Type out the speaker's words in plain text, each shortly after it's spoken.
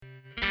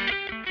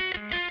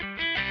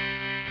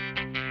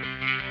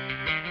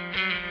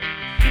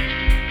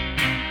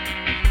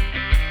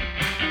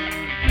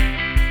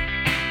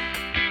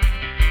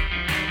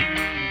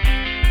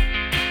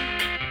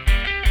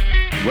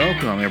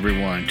Welcome,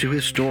 everyone, to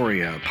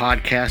Historia, a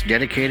podcast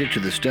dedicated to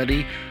the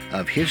study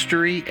of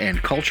history and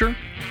culture.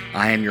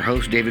 I am your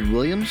host, David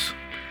Williams.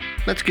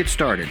 Let's get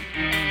started.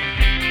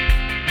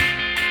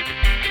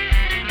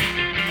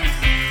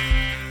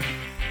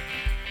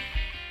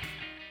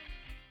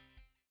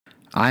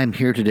 I am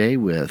here today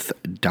with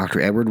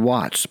Dr. Edward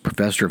Watts,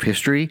 Professor of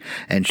History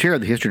and Chair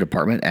of the History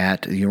Department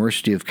at the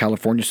University of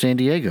California, San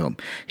Diego.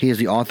 He is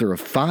the author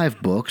of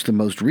 5 books, the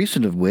most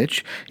recent of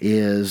which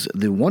is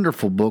the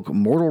wonderful book,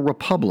 Mortal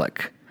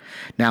Republic.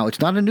 Now, it's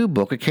not a new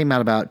book. It came out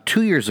about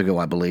 2 years ago,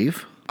 I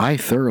believe. I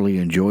thoroughly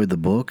enjoyed the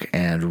book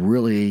and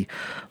really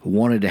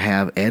wanted to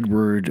have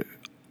Edward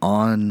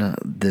on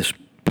this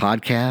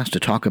podcast to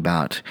talk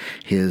about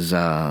his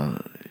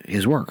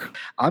work.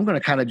 I'm going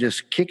to kind of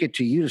just kick it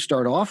to you to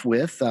start off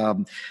with.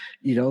 Tell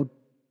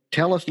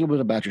us a little bit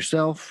about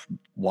yourself,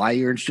 why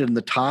you're interested in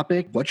the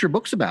topic, what your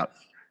book's about.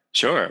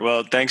 Sure.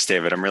 Well, thanks,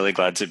 David. I'm really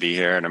glad to be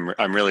here, and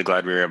I'm really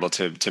glad we were able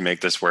to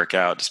make this work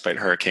out despite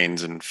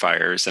hurricanes and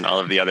fires and all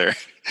of the other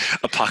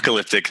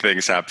apocalyptic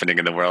things happening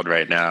in the world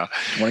right now.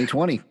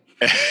 2020.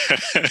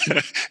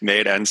 May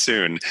it end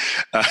soon.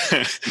 So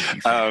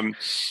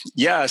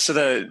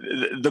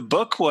the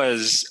book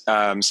was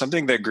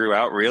something that grew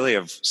out really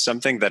of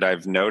something that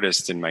I've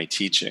noticed in my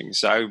teaching.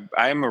 So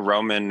I am a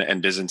Roman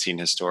and Byzantine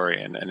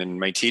historian, and in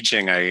my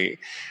teaching, I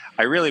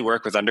really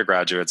work with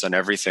undergraduates on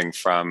everything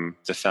from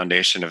the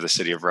foundation of the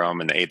city of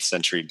Rome in the 8th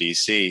century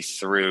BC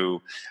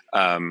through,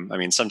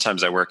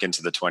 sometimes I work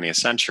into the 20th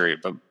century,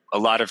 but a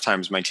lot of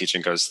times my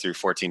teaching goes through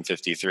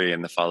 1453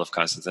 and the fall of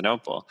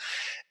Constantinople.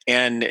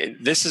 And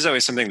this is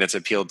always something that's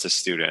appealed to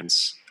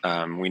students.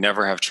 We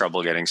never have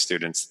trouble getting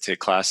students to take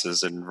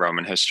classes in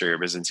Roman history or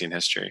Byzantine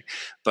history.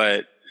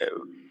 But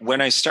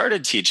when I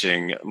started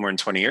teaching more than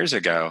 20 years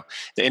ago,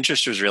 the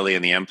interest was really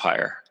in the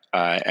empire.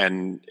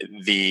 And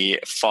the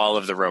fall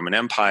of the Roman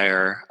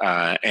Empire,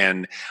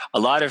 and a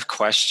lot of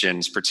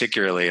questions,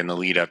 particularly in the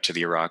lead up to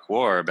the Iraq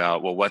War,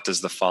 about, well, what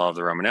does the fall of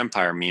the Roman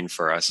Empire mean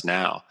for us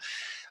now?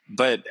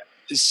 But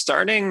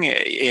starting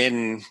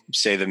in,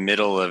 say, the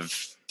middle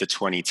of the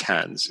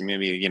 2010s,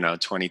 maybe,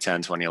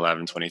 2010,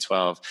 2011,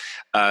 2012,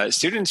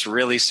 students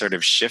really sort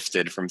of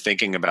shifted from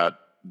thinking about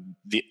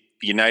the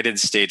United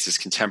States'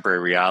 contemporary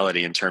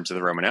reality in terms of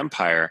the Roman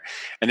Empire,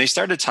 and they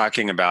started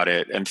talking about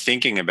it and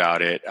thinking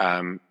about it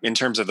in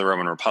terms of the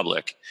Roman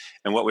Republic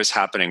and what was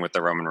happening with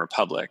the Roman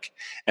Republic.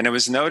 And I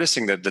was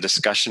noticing that the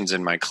discussions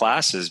in my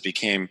classes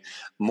became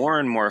more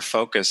and more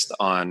focused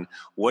on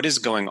what is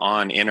going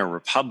on in a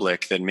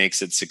republic that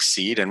makes it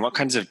succeed and what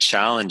kinds of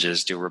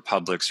challenges do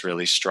republics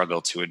really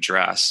struggle to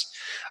address.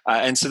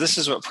 And so this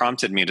is what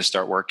prompted me to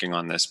start working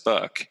on this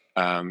book.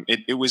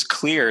 It was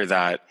clear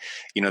that,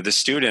 the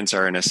students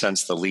are in a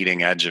sense the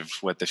leading edge of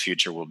what the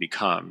future will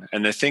become.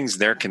 And the things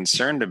they're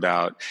concerned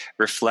about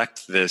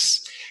reflect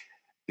this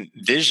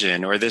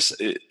vision or this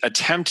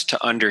attempt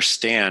to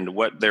understand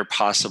what their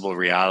possible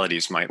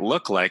realities might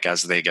look like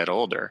as they get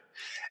older.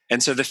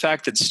 And so the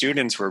fact that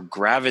students were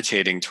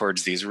gravitating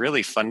towards these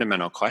really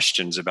fundamental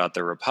questions about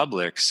the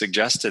Republic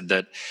suggested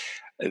that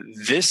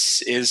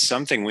this is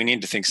something we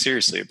need to think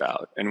seriously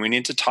about, and we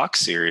need to talk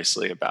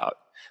seriously about.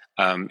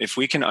 If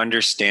we can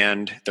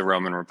understand the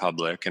Roman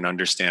Republic and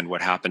understand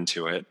what happened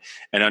to it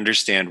and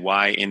understand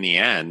why, in the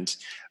end,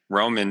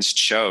 Romans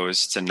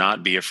chose to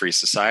not be a free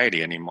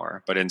society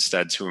anymore, but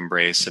instead to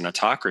embrace an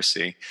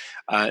autocracy,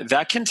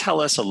 that can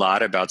tell us a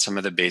lot about some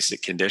of the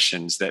basic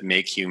conditions that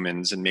make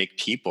humans and make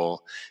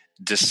people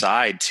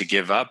decide to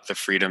give up the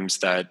freedoms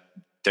that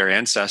their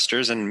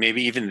ancestors and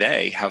maybe even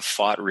they have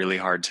fought really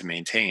hard to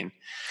maintain.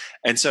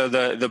 And so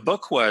the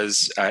book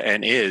was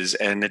and is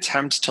an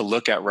attempt to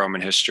look at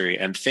Roman history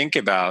and think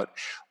about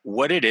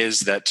what it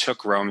is that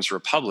took Rome's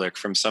republic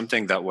from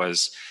something that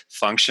was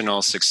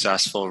functional,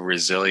 successful,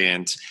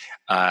 resilient,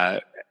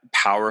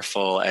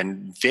 powerful,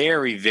 and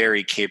very,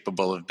 very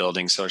capable of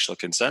building social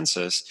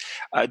consensus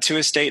to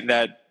a state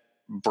that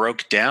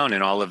broke down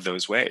in all of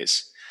those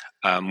ways,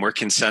 where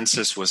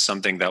consensus was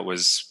something that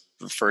was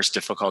first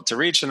difficult to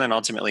reach and then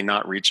ultimately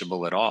not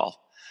reachable at all.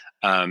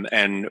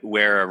 And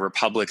where a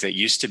republic that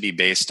used to be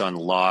based on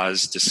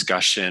laws,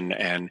 discussion,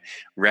 and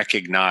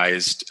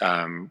recognized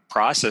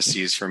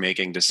processes for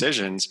making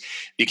decisions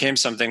became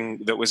something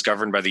that was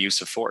governed by the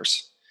use of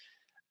force.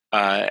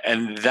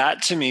 And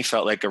that, to me,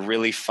 felt like a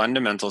really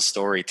fundamental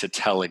story to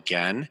tell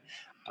again,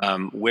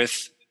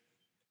 with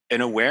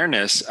an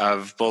awareness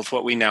of both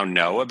what we now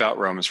know about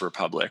Rome's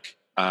republic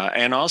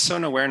and also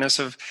an awareness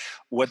of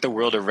what the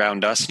world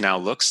around us now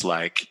looks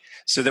like,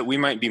 so that we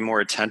might be more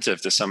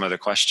attentive to some of the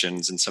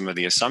questions and some of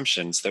the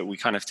assumptions that we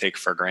kind of take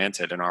for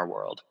granted in our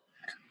world.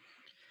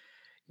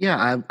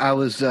 Yeah, I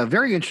was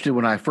very interested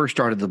when I first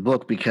started the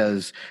book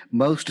because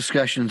most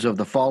discussions of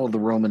the fall of the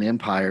Roman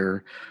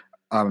Empire,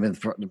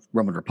 the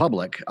Roman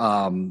Republic,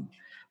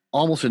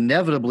 almost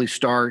inevitably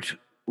start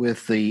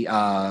with the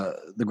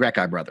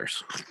Gracchi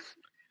brothers,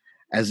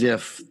 as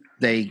if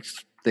they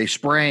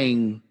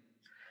sprang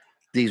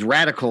these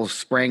radicals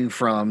sprang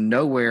from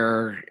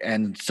nowhere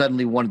and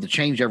suddenly wanted to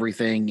change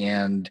everything,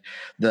 and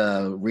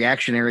the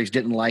reactionaries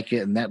didn't like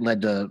it, and that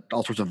led to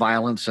all sorts of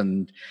violence,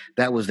 and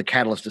that was the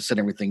catalyst to set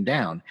everything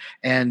down.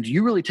 And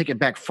you really take it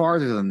back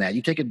farther than that.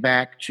 You take it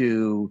back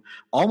to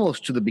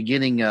almost to the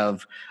beginning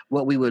of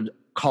what we would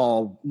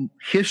call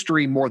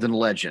history more than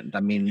legend. I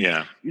mean,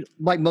 Yeah.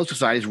 like most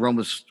societies,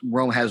 Rome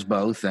has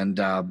both, and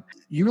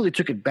you really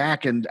took it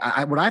back. And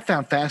what I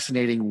found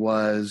fascinating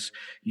was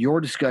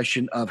your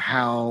discussion of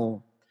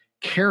how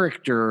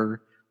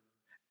character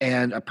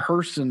and a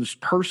person's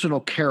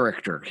personal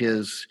character,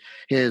 his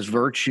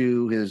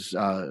virtue, his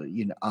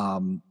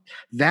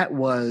that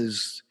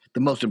was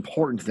the most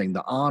important thing.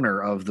 The honor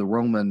of the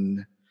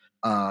Roman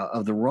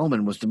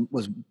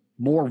was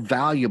more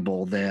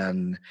valuable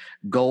than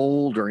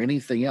gold or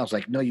anything else.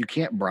 Like, no, you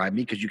can't bribe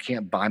me because you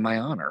can't buy my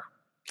honor.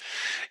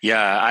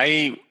 Yeah,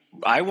 I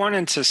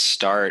wanted to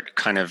start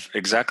kind of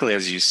exactly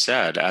as you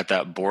said at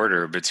that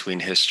border between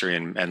history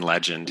and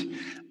legend.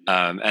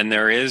 And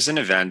there is an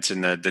event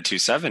in the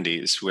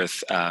 270s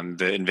with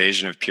the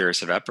invasion of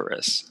Pyrrhus of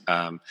Epirus,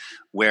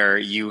 where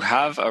you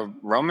have a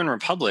Roman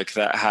Republic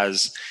that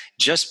has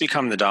just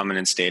become the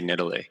dominant state in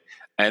Italy.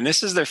 And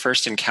this is their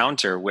first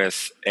encounter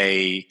with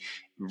a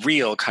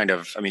real kind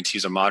of, I mean, to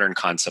use a modern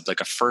concept,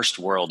 like a first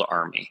world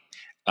army.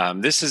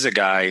 This is a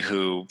guy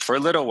who, for a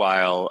little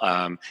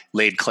while,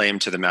 laid claim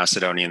to the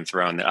Macedonian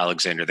throne that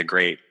Alexander the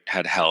Great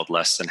had held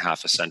less than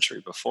half a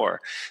century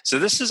before. So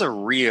this is a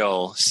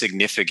real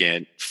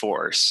significant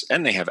force.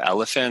 And they have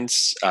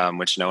elephants,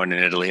 which no one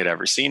in Italy had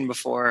ever seen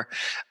before.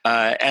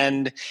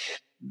 And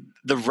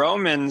the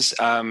Romans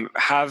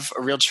have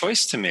a real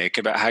choice to make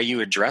about how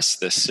you address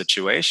this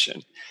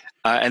situation.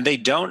 And they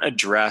don't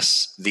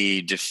address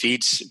the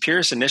defeats.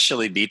 Pyrrhus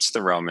initially beats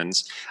the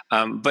Romans,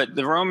 but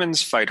the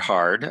Romans fight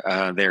hard.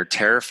 They're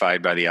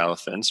terrified by the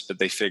elephants, but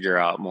they figure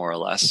out more or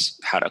less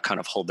how to kind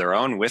of hold their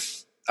own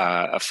with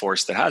a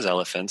force that has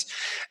elephants.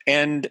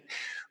 And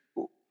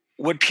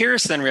what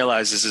Pyrrhus then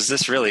realizes is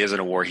this really isn't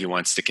a war he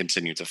wants to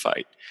continue to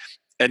fight.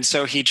 And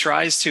so he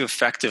tries to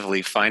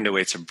effectively find a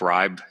way to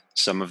bribe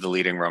some of the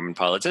leading Roman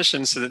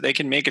politicians so that they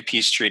can make a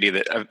peace treaty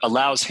that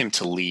allows him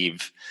to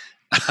leave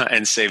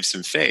and save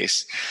some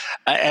face.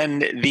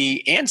 And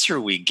the answer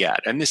we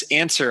get, and this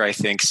answer I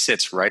think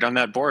sits right on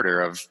that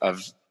border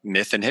of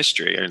myth and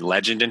history, or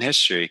legend and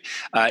history,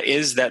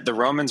 is that the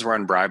Romans were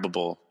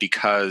unbribable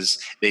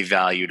because they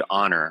valued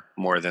honor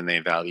more than they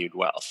valued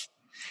wealth.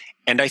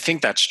 And I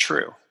think that's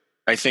true.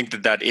 I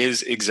think that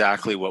is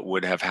exactly what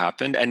would have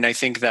happened. And I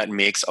think that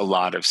makes a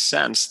lot of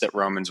sense that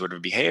Romans would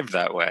have behaved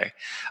that way.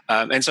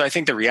 And so I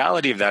think the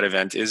reality of that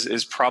event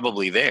is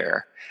probably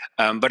there.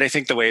 But I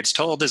think the way it's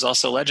told is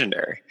also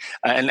legendary.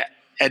 And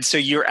so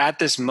you're at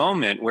this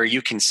moment where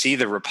you can see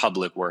the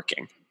Republic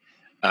working.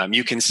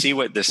 You can see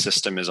what this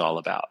system is all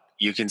about.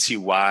 You can see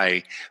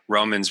why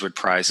Romans would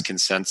prize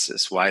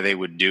consensus, why they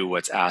would do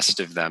what's asked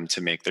of them to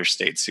make their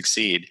state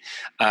succeed.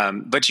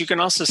 But you can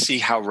also see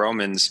how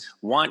Romans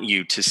want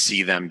you to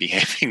see them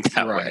behaving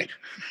that way.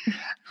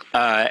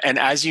 And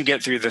as you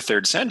get through the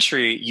 3rd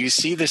century, you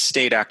see the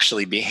state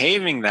actually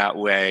behaving that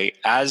way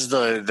as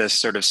the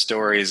sort of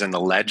stories and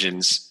the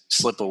legends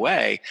slip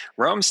away.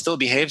 Rome still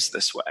behaves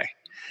this way.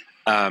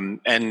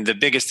 And the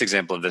biggest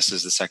example of this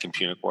is the Second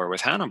Punic War with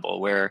Hannibal,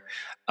 where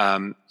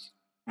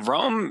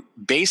Rome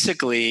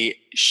basically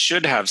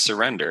should have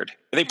surrendered.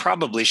 They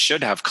probably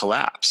should have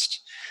collapsed.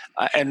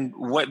 And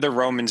what the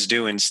Romans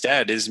do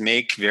instead is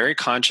make very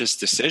conscious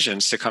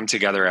decisions to come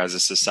together as a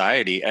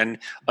society and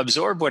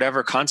absorb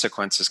whatever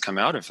consequences come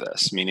out of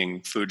this,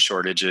 meaning food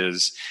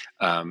shortages,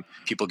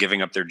 people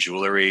giving up their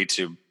jewelry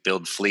to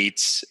build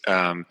fleets,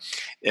 an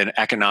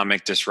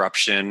economic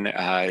disruption,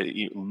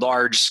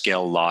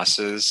 large-scale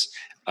losses,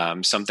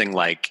 something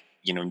like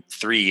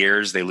 3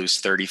 years, they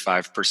lose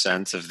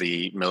 35% of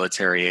the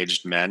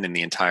military-aged men in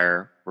the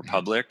entire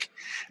republic.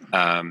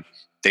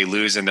 They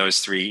lose in those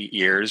 3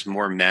 years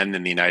more men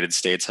than the United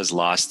States has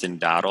lost in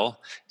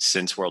battle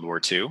since World War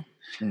II.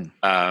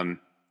 And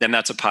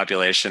that's a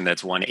population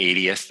that's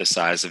 1/80th the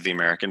size of the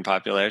American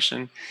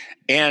population.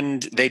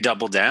 And they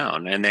double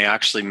down, and they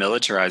actually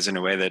militarize in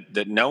a way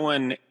that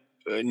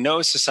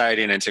no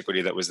society in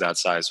antiquity that was that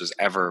size was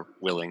ever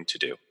willing to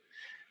do.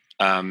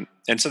 And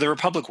so the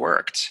Republic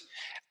worked.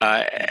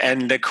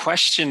 And the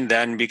question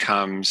then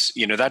becomes,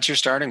 that's your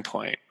starting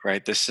point,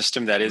 right? The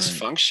system that is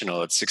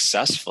functional, it's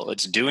successful,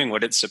 it's doing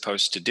what it's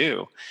supposed to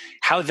do.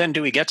 How then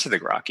do we get to the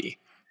Gracchi?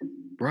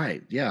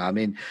 Right. Yeah. I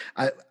mean,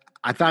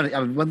 I found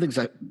one of the things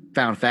I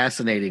found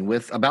fascinating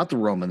about the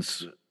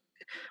Romans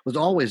was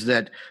always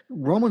that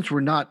Romans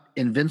were not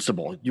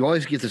invincible. You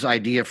always get this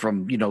idea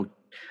from,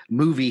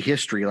 movie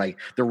history, like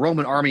the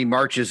Roman army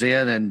marches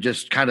in and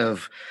just kind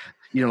of,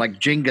 like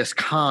Genghis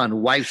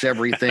Khan wipes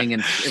everything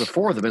and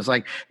before them. It's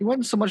like, it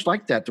wasn't so much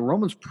like that. The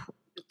Romans,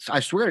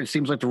 I swear, it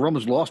seems like the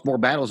Romans lost more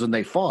battles than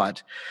they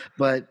fought.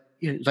 But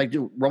it's like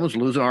the Romans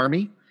lose an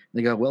army.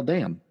 They go, well,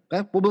 damn,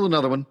 we'll build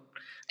another one.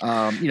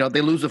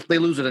 They lose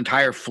an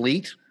entire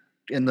fleet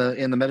in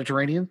the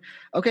Mediterranean.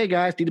 Okay,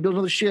 guys, need to build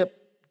another ship.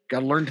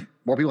 Got to learn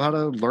more people how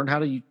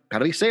to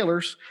be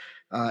sailors,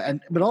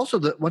 but also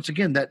once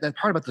again that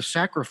part about the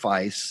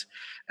sacrifice,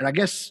 and I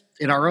guess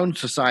in our own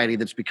society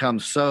that's become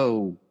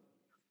so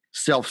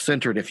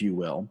self-centered, if you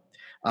will,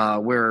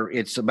 where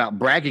it's about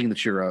bragging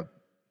that you're a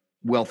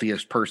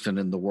wealthiest person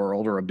in the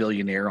world or a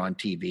billionaire on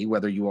TV,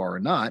 whether you are or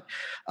not.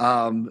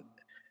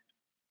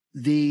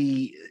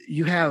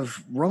 You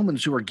have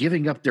Romans who are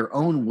giving up their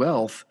own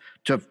wealth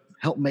to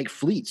help make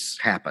fleets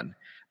happen.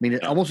 I mean,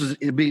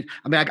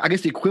 I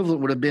guess the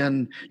equivalent would have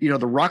been, the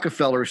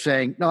Rockefeller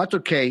saying, "No, that's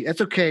okay.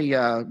 That's okay,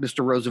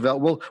 Mr.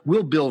 Roosevelt.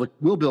 We'll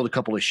build a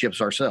couple of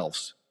ships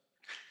ourselves."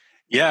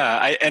 Yeah,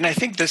 I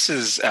think this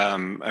is. I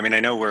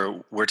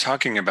know we're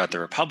talking about the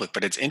Republic,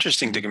 but it's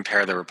interesting to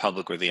compare the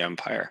Republic with the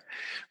Empire,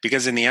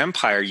 because in the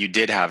Empire you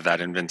did have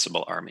that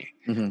invincible army.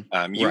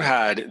 Mm-hmm. You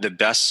had the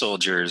best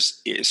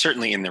soldiers,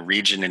 certainly in the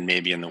region and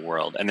maybe in the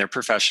world, and they're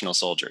professional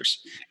soldiers,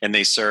 and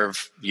they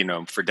serve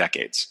for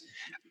decades.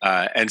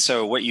 And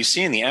so what you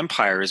see in the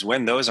Empire is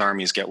when those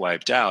armies get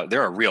wiped out,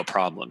 there are real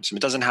problems. It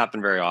doesn't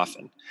happen very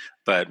often,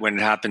 but when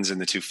it happens in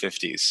the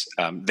 250s,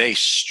 they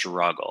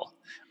struggle.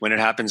 When it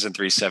happens in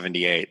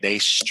 378, they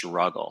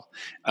struggle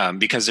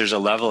because there's a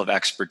level of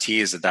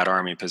expertise that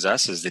army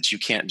possesses that you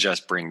can't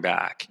just bring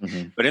back.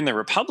 Mm-hmm. But in the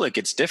Republic,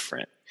 it's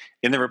different.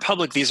 In the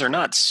Republic, these are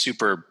not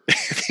super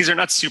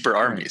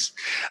armies.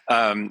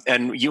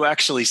 And you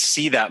actually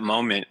see that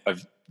moment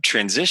of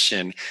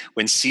transition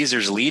when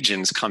Caesar's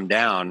legions come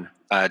down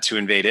to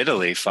invade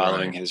Italy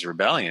following his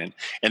rebellion.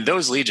 And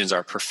those legions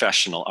are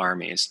professional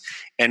armies.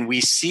 And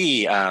we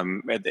see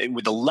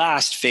with the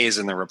last phase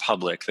in the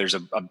Republic, there's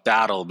a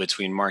battle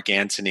between Mark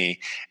Antony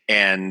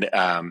and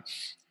an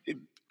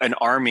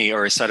army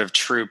or a set of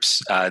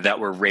troops that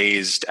were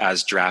raised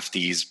as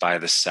draftees by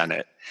the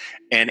Senate.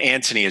 And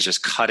Antony is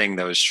just cutting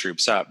those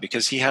troops up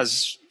because he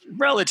has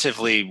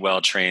relatively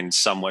well-trained,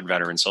 somewhat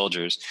veteran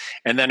soldiers.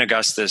 And then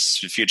Augustus,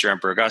 future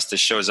Emperor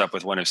Augustus, shows up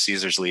with one of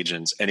Caesar's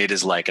legions, and it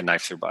is like a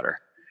knife through butter.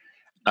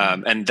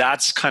 And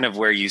that's kind of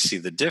where you see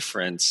the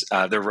difference.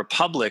 The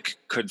Republic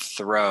could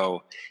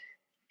throw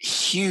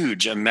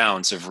huge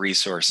amounts of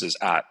resources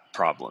at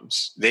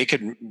problems. They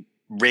could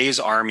raise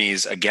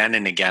armies again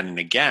and again and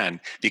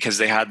again because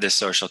they had this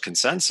social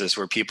consensus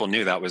where people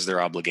knew that was their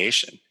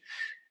obligation.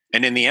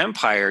 And in the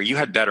Empire, you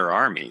had better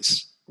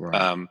armies.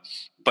 Right.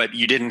 But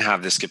you didn't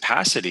have this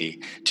capacity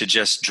to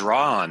just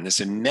draw on this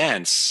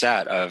immense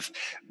set of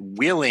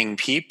willing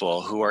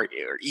people who are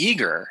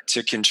eager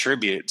to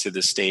contribute to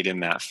the state in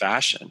that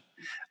fashion.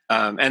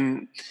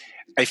 And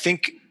I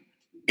think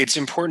it's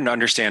important to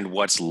understand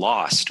what's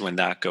lost when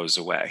that goes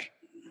away.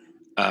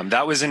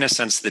 That was, in a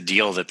sense, the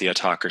deal that the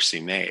autocracy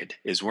made,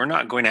 is we're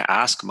not going to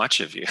ask much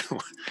of you.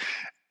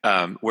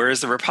 Whereas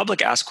the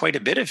Republic asked quite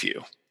a bit of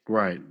you.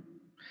 Right.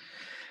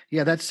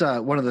 Yeah, that's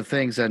one of the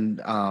things,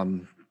 and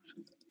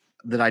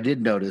that I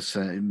did notice,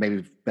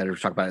 maybe better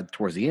to talk about it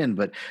towards the end,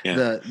 but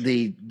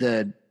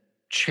the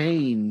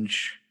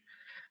change,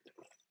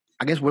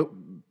 I guess,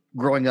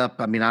 growing up,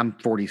 I mean, I'm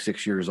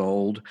 46 years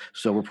old,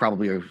 so we're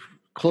probably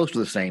close to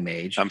the same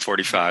age. I'm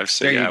 45,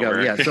 so there you go.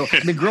 Yeah. So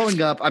I mean,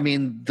 growing up, I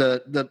mean,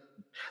 the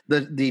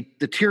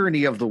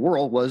tyranny of the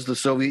world was the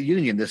Soviet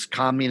Union, this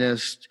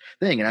communist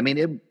thing. And I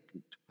mean,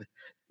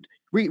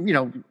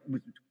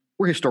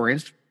 we're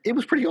historians. It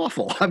was pretty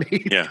awful. I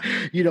mean,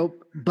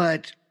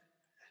 but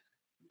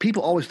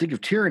people always think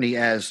of tyranny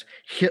as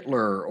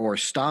Hitler or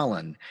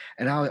Stalin.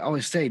 And I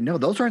always say, no,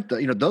 those aren't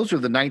those are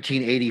the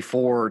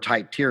 1984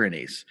 type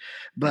tyrannies.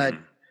 But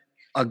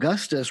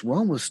Augustus,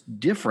 Rome was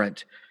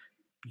different.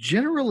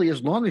 Generally,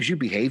 as long as you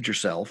behaved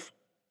yourself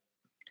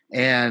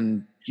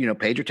and,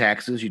 paid your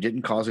taxes, you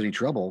didn't cause any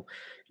trouble,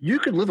 you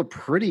could live a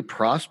pretty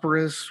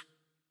prosperous,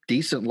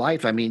 decent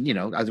life. I mean,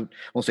 I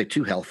won't say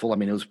too healthful. I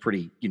mean, it was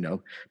pretty,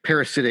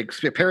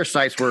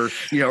 parasites were,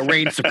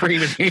 reigned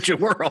supreme in the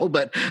ancient world.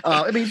 But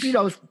I mean,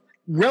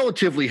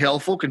 relatively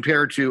healthful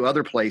compared to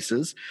other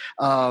places.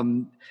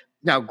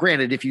 Now,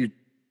 granted, if you,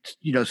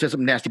 said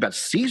something nasty about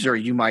Caesar,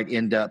 you might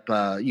end up,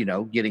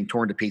 getting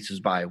torn to pieces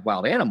by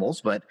wild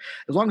animals. But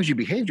as long as you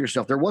behaved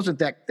yourself, there wasn't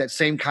that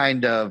same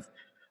kind of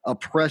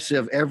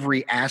oppressive,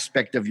 every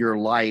aspect of your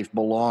life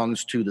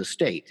belongs to the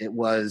state. It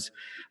was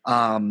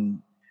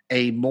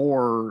a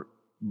more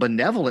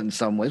benevolent in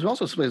some ways, but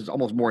also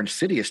almost more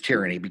insidious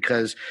tyranny,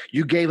 because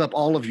you gave up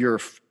all of your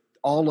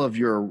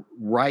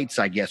rights,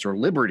 I guess, or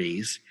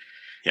liberties.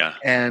 Yeah.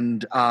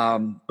 And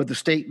but the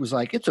state was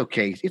like, it's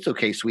okay,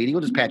 sweetie.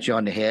 We'll just pat you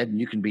on the head, and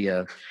you can be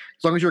as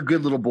long as you're a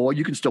good little boy,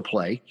 you can still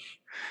play.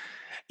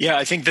 Yeah,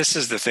 I think this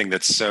is the thing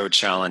that's so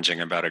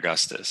challenging about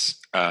Augustus.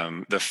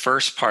 The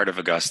first part of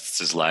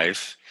Augustus's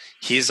life,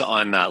 he's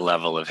on that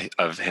level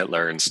of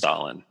Hitler and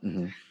Stalin.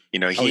 Mm-hmm.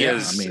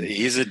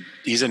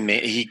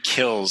 He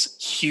kills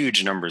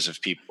huge numbers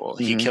of people.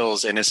 Mm-hmm. He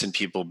kills innocent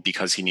people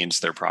because he needs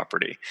their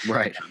property.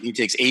 Right. He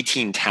takes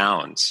 18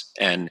 towns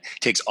and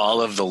takes all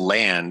of the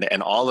land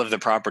and all of the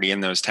property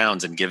in those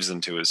towns and gives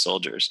them to his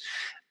soldiers.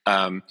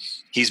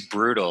 He's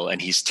brutal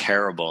and he's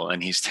terrible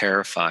and he's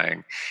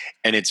terrifying.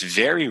 And it's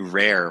very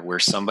rare where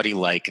somebody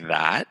like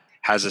that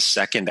has a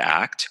second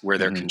act where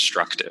they're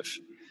constructive.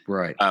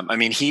 Right. I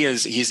mean,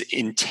 he's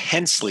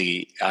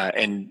intensely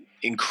and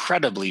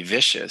incredibly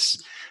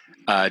vicious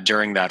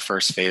during that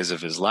first phase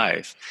of his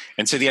life.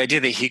 And so the idea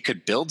that he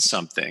could build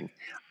something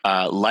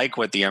like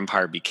what the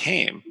empire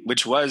became,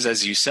 which was,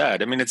 as you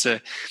said, I mean, it's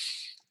a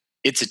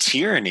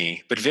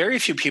tyranny, but very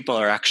few people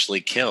are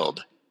actually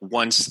killed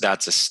once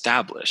that's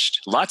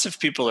established. Lots of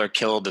people are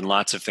killed and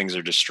lots of things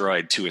are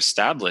destroyed to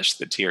establish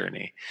the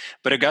tyranny.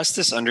 But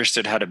Augustus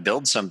understood how to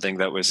build something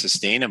that was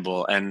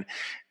sustainable and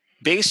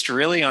based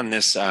really on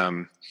this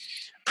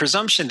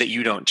presumption that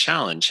you don't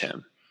challenge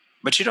him.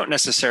 But you don't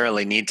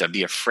necessarily need to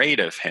be afraid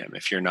of him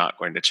if you're not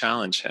going to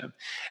challenge him.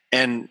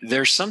 And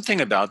there's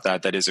something about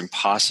that that is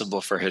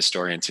impossible for a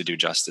historian to do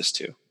justice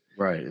to.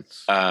 Right.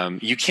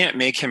 You can't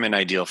make him an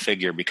ideal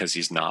figure because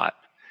he's not.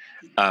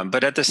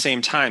 But at the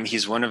same time,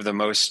 he's one of the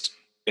most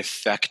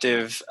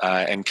effective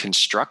and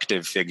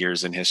constructive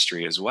figures in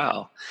history as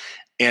well.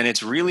 And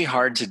it's really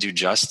hard to do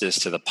justice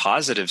to the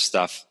positive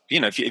stuff.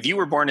 You know, if you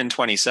were born in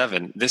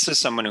 27, this is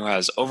someone who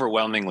has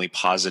overwhelmingly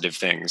positive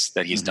things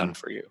that he's done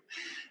for you.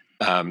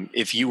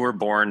 If you were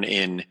born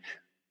in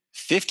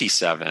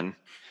 57,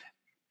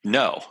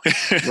 no,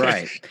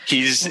 right.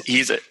 he's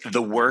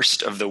the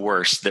worst of the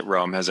worst that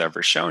Rome has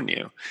ever shown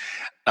you.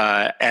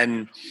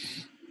 And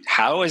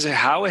how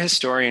a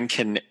historian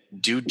can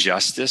do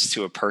justice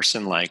to a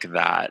person like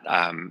that?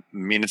 I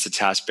mean, it's a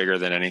task bigger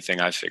than anything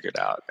I've figured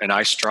out, and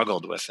I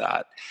struggled with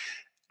that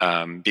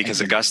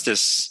because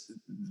Augustus,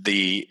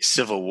 the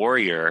civil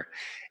warrior,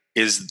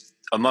 is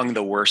among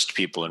the worst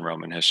people in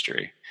Roman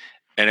history.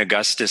 And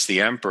Augustus, the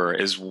emperor,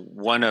 is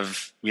one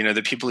of,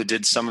 the people who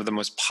did some of the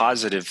most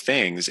positive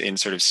things in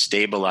sort of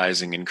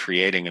stabilizing and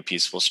creating a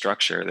peaceful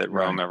structure that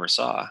Rome ever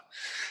saw.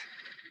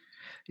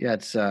 Yeah,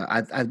 it's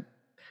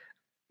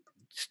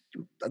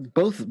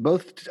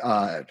both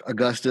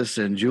Augustus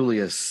and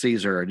Julius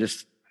Caesar are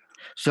just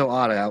so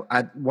odd.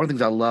 One of the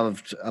things I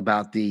loved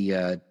about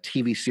the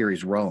TV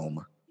series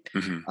Rome.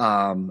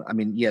 I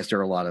mean, yes, there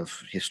are a lot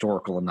of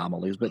historical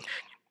anomalies, but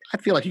I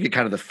feel like you get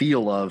kind of the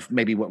feel of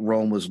maybe what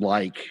Rome was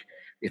like,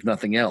 if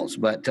nothing else.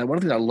 But one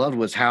of the things I loved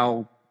was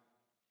how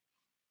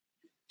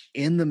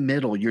in the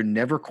middle, you're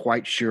never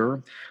quite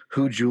sure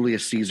who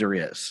Julius Caesar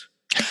is.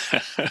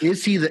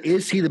 Is he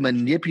the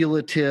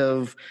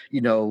manipulative,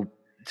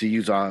 to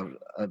use a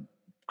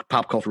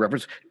pop culture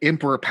reference,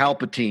 Emperor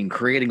Palpatine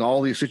creating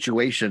all these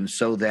situations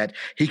so that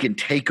he can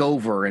take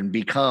over and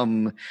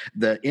become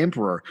the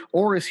emperor?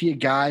 Or is he a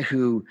guy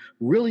who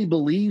really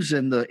believes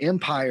in the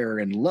empire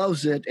and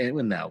loves it? And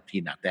well, no,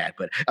 he's not that,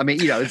 but I mean,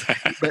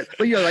 but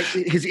like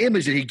his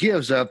image that he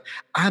gives of,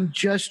 I'm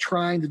just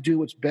trying to do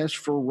what's best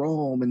for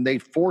Rome and they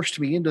forced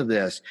me into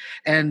this.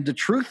 And the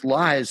truth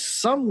lies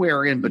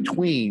somewhere in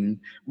between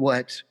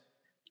what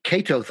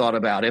Cato thought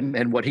about him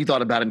and what he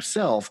thought about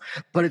himself.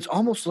 But it's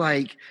almost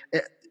like,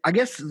 I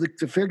guess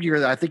the figure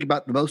that I think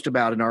about the most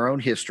about in our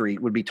own history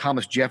would be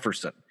Thomas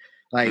Jefferson.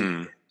 Like,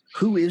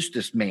 who is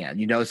this man?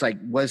 It's like,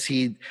 was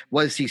he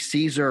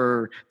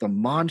Caesar the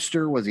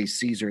monster? Was he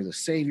Caesar the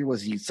savior?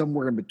 Was he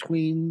somewhere in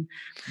between?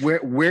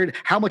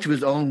 How much of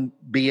his own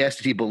BS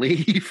did he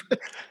believe?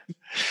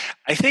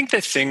 I think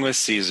the thing with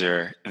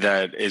Caesar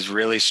that is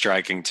really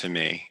striking to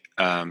me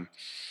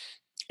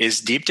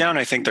is deep down,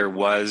 I think there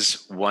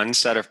was one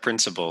set of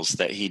principles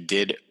that he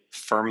did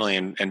firmly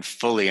and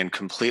fully and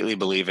completely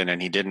believe in,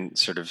 and he didn't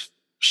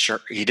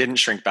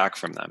shrink back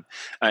from them.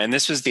 And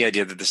this was the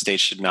idea that the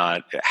state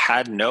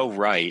had no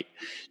right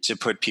to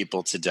put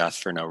people to death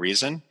for no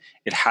reason.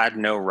 It had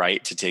no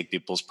right to take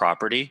people's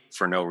property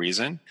for no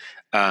reason.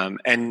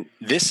 And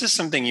this is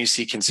something you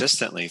see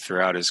consistently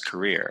throughout his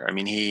career. I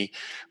mean,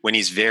 when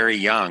he's very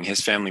young,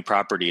 his family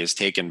property is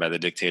taken by the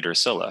dictator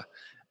Sulla.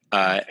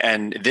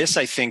 And this,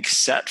 I think,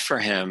 set for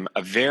him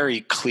a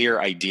very clear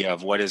idea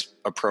of what is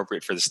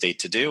appropriate for the state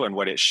to do and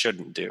what it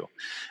shouldn't do.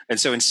 And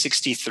so in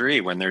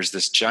 63, when there's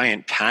this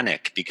giant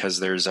panic because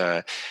there's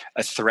a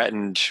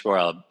threatened or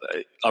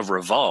a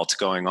revolt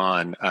going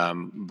on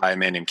by a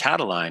man named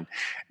Catiline,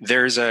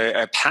 there's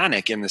a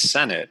panic in the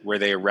Senate where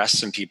they arrest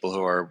some people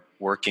who are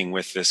working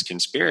with this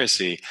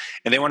conspiracy,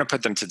 and they want to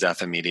put them to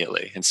death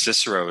immediately. And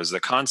Cicero is the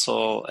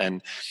consul,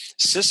 and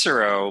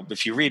Cicero,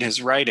 if you read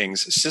his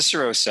writings,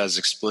 Cicero says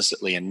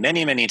explicitly and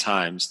many, many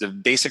times, the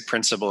basic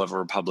principle of a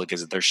republic is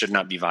that there should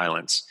not be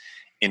violence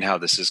in how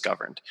this is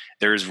governed.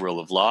 There is rule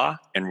of law,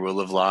 and rule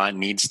of law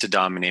needs to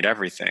dominate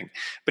everything.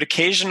 But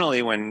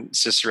occasionally when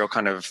Cicero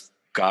kind of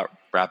got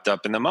wrapped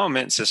up in the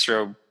moment,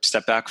 Cicero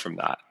stepped back from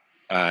that.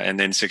 And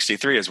then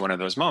 63 is one of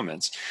those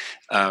moments.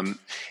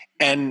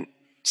 And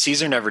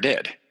Caesar never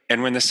did.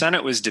 And when the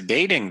Senate was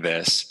debating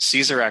this,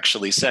 Caesar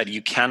actually said,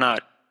 you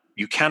cannot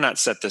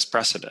set this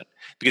precedent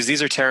because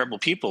these are terrible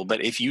people.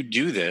 But if you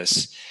do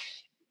this,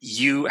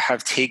 you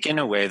have taken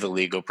away the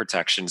legal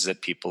protections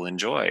that people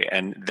enjoy.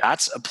 And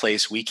that's a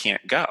place we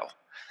can't go.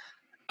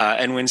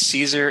 And when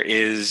Caesar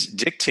is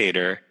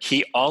dictator,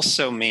 he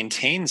also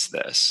maintains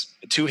this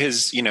to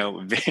his,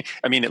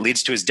 it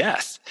leads to his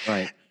death.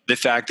 Right. the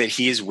fact that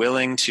he is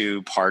willing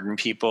to pardon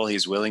people,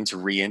 he's willing to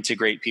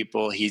reintegrate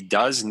people. He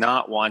does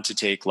not want to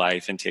take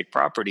life and take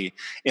property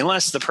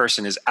unless the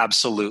person is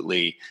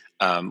absolutely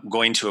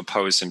going to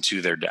oppose him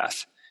to their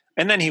death.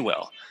 And then he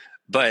will.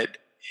 But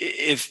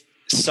if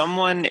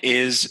someone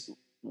is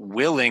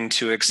willing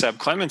to accept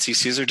clemency,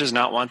 Caesar does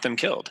not want them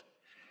killed.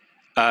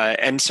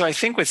 And so I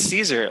think with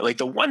Caesar, like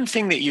the one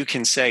thing that you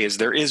can say is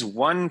there is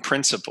one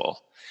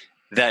principle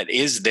that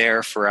is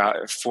there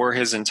for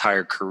his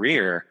entire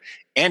career,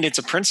 and it's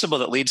a principle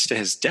that leads to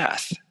his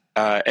death.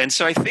 And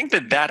so I think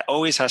that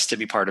always has to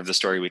be part of the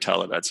story we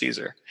tell about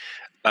Caesar.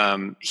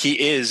 He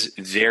is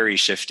very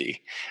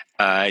shifty.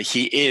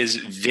 He is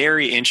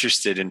very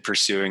interested in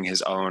pursuing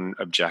his own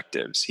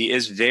objectives. He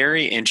is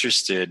very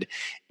interested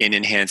in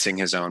enhancing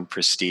his own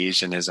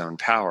prestige and his own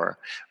power.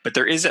 But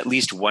there is at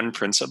least one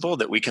principle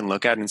that we can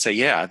look at and say,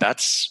 yeah,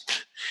 that's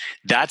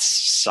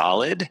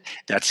solid,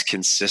 that's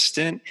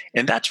consistent,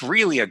 and that's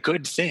really a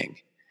good thing.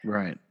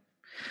 Right.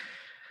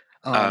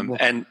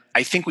 And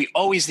I think we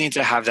always need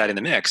to have that in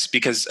the mix,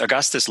 because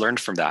Augustus learned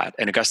from that,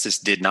 and Augustus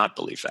did not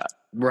believe that.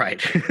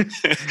 Right.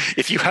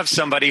 If you have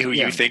somebody who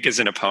you think is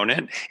an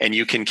opponent and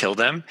you can kill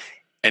them,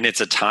 and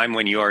it's a time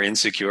when you are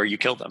insecure, you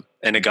kill them.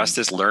 And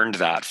Augustus learned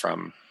that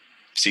from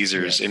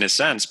Caesar's, in a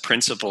sense,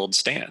 principled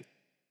stand.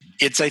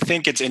 I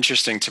think it's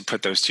interesting to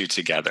put those two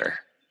together,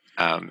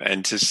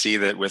 and to see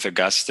that with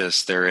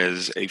Augustus, there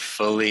is a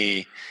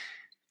fully,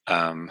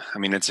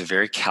 it's a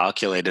very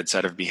calculated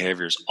set of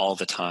behaviors all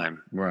the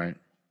time. Right.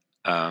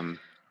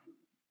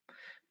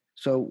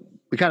 So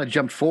we kind of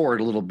jumped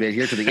forward a little bit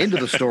here to the end of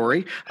the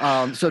story.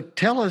 So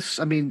tell us,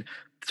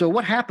 so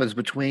what happens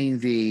between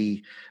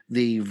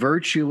the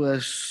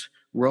virtuous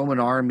Roman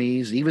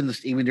armies, even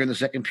during the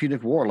Second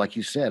Punic War, like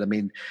you said?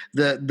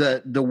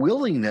 The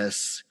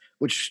willingness,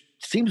 which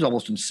seems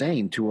almost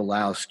insane, to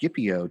allow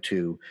Scipio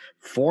to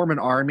form an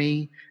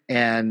army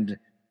and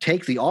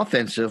take the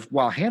offensive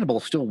while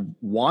Hannibal's still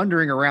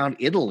wandering around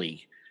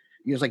Italy.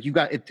 It's like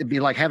it'd be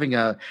like having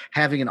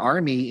an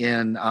army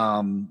in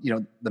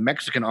the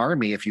Mexican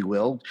army, if you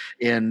will,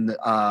 in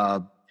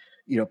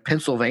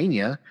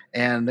Pennsylvania,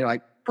 and they're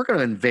like, we're going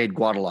to invade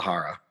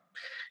Guadalajara.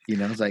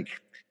 It's like,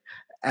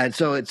 and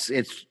so it's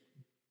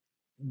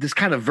this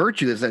kind of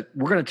virtue is that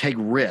we're going to take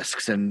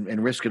risks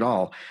and risk it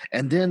all,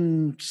 and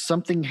then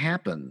something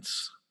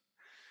happens.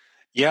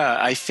 Yeah,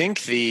 I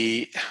think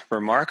the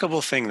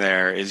remarkable thing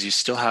there is you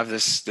still have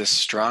this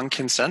strong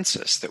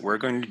consensus that we're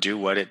going to do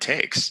what it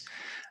takes.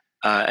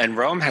 And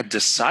Rome had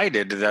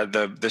decided that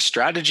the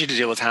strategy to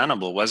deal with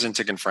Hannibal wasn't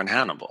to confront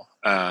Hannibal.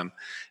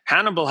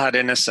 Hannibal had,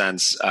 in a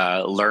sense,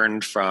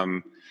 learned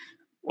from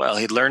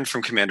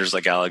commanders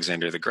like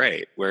Alexander the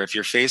Great, where if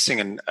you're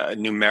facing a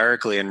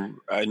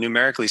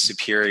numerically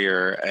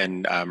superior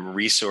and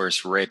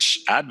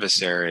resource-rich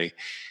adversary,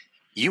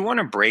 you want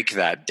to break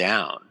that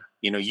down.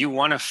 You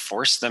want to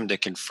force them to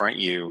confront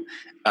you.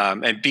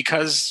 And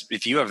because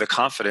if you have the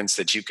confidence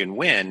that you can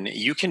win,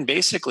 you can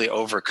basically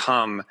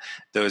overcome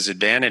those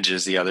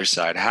advantages the other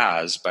side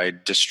has by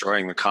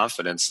destroying the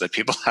confidence that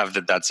people have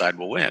that side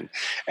will win.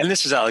 And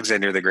this was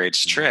Alexander the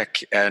Great's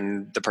trick,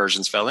 and the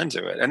Persians fell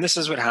into it. And this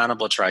is what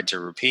Hannibal tried to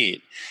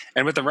repeat.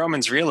 And what the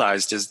Romans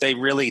realized is they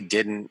really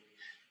didn't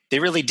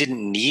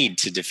need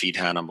to defeat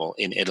Hannibal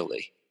in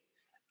Italy.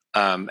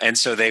 And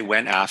so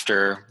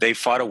they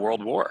fought a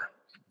world war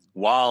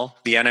while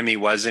the enemy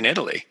was in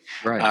Italy.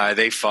 Right.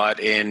 They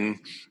fought in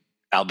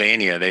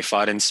Albania, they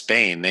fought in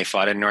Spain, they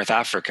fought in North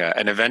Africa,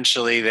 and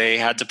eventually they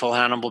had to pull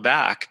Hannibal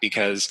back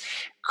because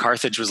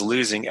Carthage was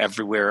losing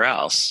everywhere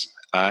else.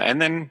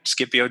 And then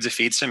Scipio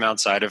defeats him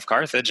outside of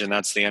Carthage, and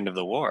that's the end of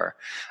the war.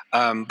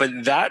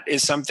 But that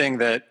is something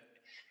that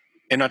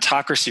an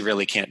autocracy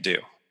really can't do.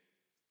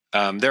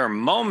 There are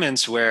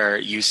moments where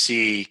you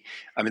see,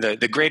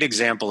 the great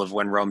example of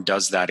when Rome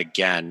does that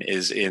again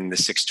is in the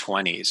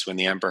 620s, when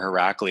the Emperor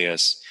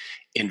Heraclius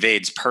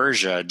invades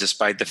Persia,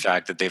 despite the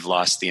fact that they've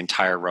lost the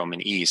entire Roman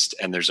East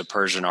and there's a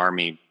Persian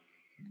army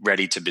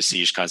ready to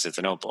besiege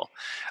Constantinople.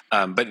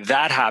 But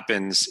that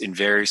happens in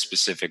very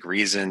specific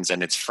reasons,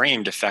 and it's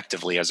framed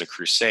effectively as a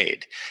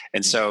crusade.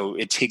 And so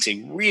it takes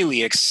a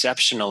really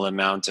exceptional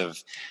amount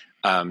of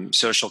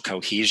social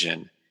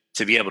cohesion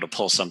to be able to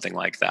pull something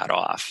like that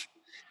off.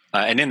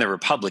 And in the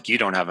Republic, you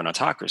don't have an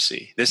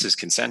autocracy. This is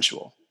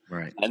consensual.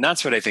 Right. And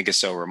that's what I think is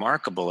so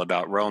remarkable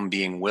about Rome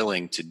being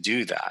willing to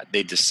do that.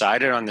 They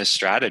decided on this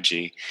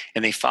strategy,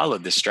 and they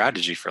followed this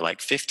strategy for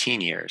like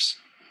 15 years.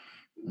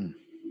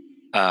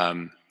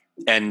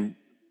 And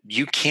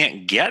you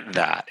can't get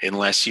that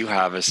unless you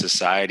have a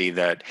society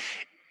that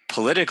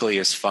politically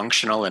is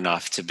functional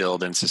enough to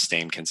build and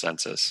sustain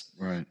consensus.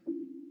 Right.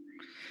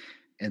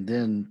 And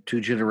then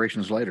 2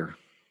 generations later.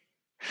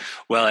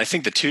 Well, I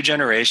think the 2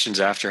 generations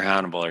after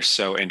Hannibal are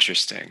so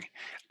interesting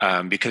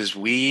because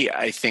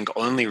I think,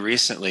 only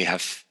recently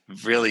have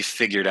really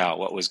figured out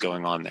what was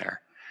going on there.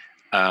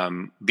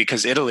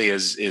 Because Italy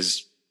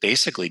is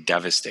basically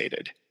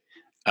devastated.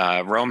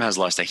 Rome has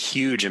lost a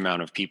huge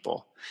amount of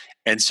people.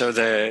 And so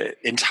the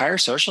entire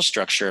social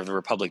structure of the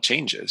Republic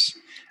changes.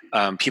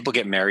 People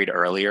get married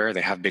earlier.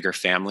 They have bigger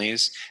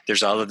families.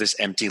 There's all of this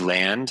empty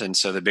land. And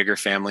so the bigger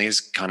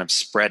families kind of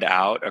spread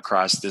out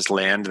across this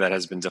land that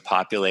has been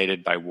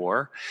depopulated by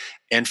war.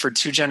 And for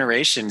 2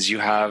 generations, you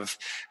have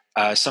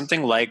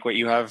something like what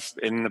you have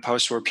in the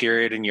post-war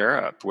period in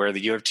Europe, where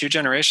you have 2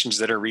 generations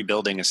that are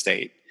rebuilding a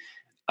state.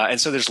 And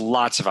so there's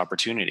lots of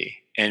opportunity,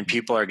 and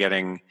people are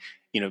getting,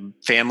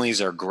 families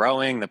are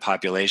growing, the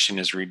population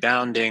is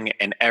rebounding,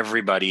 and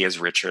everybody is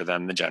richer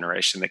than the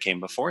generation that came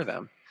before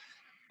them.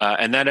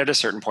 And then at a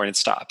certain point, it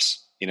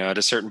stops. At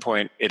a certain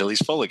point,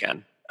 Italy's full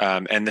again.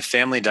 And the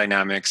family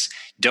dynamics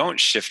don't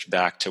shift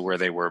back to where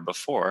they were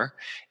before.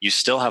 You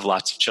still have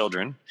lots of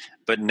children,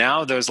 but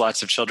now those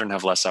lots of children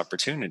have less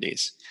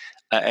opportunities.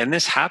 And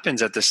this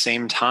happens at the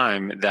same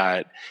time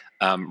that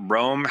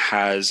Rome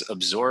has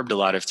absorbed a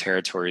lot of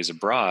territories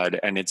abroad,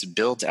 and it's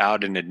built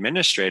out an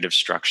administrative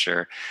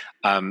structure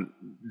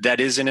that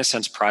is, in a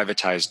sense,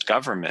 privatized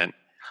government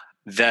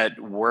that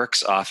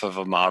works off of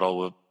a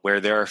model where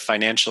there are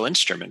financial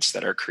instruments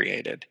that are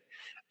created.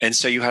 And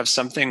so you have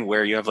something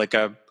where you have like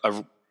an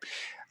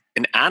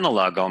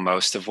analog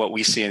almost of what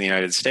we see in the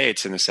United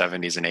States in the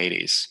 70s and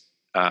 80s.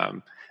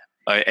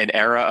 An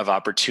era of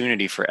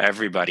opportunity for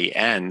everybody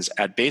ends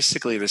at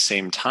basically the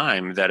same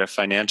time that a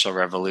financial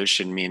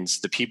revolution means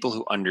the people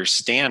who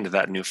understand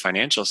that new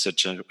financial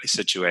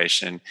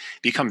situation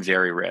become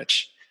very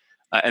rich.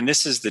 And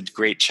this is the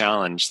great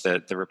challenge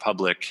that the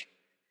Republic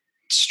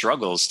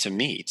struggles to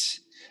meet.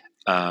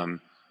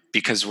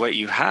 Because what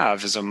you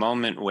have is a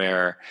moment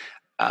where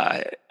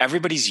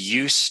everybody's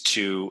used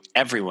to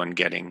everyone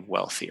getting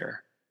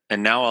wealthier.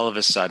 And now all of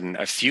a sudden,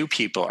 a few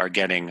people are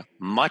getting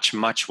much,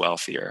 much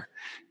wealthier,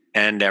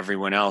 and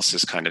everyone else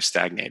is kind of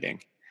stagnating.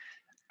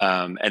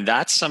 And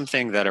that's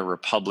something that a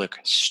republic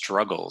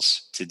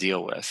struggles to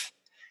deal with,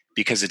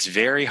 because it's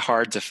very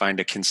hard to find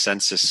a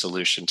consensus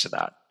solution to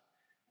that,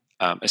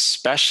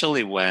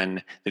 especially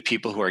when the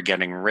people who are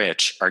getting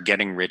rich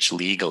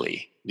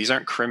legally. These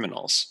aren't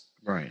criminals.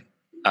 Right.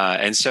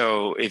 And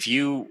so if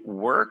you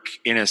work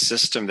in a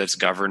system that's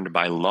governed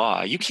by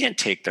law, you can't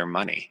take their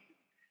money.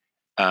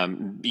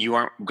 You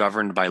aren't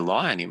governed by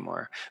law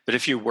anymore. But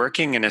if you're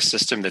working in a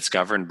system that's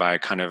governed by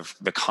kind of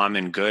the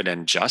common good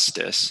and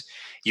justice,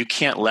 you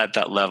can't let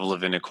that level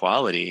of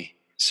inequality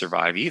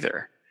survive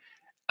either.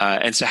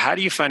 And so how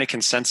do you find a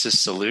consensus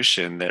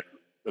solution that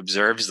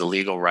observes the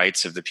legal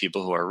rights of the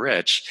people who are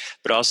rich,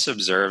 but also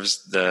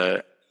observes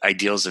the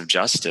ideals of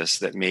justice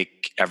that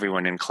make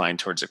everyone inclined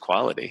towards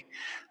equality?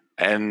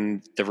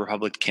 And the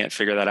Republic can't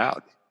figure that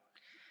out.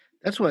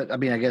 That's what, I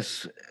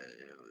guess,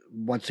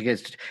 once again,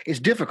 it's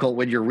difficult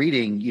when you're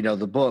reading,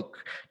 the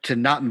book to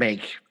not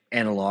make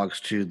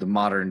analogs to the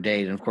modern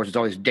day. And of course, it's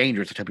always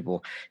dangerous to tell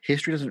people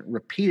history doesn't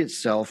repeat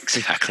itself.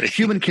 Exactly. The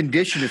human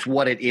condition is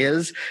what it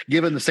is.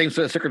 Given the same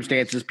sort of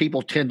circumstances,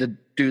 people tend to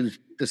do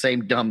the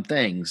same dumb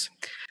things.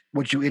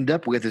 What you end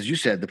up with, as you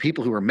said, the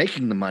people who are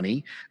making the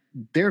money,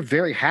 they're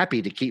very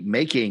happy to keep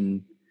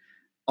making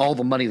all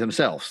the money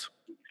themselves.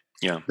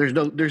 Yeah. There's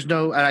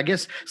no, and I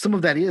guess some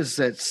of that is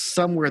that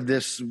somewhere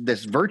this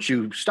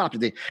virtue stopped,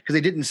 because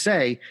they didn't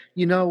say,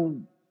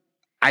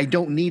 I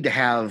don't need to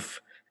have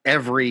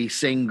every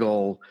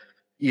single,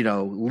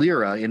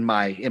 lira in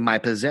my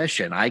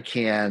possession. I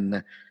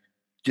can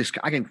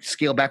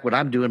scale back what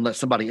I'm doing, let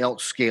somebody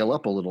else scale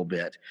up a little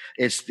bit.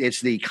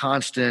 It's the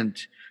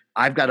constant,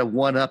 I've got to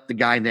one up the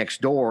guy next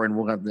door, and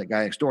we'll have the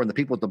guy next door, and the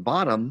people at the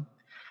bottom,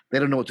 they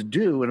don't know what to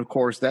do. And of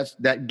course that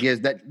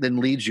then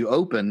leads you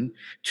open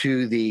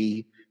to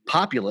the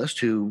populist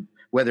who,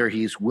 whether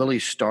he's Willie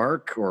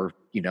Stark or,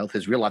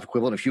 his real life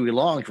equivalent of Huey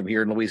Long from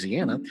here in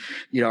Louisiana,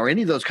 or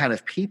any of those kind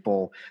of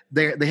people,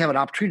 they have an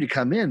opportunity to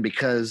come in,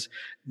 because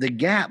the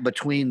gap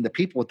between the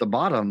people at the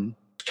bottom,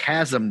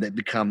 chasm that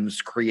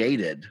becomes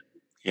created.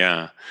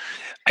 Yeah.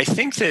 I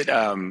think that,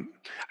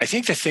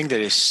 the thing that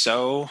is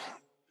so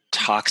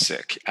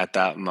toxic at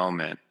that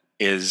moment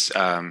is,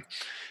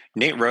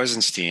 Nate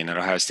Rosenstein at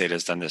Ohio State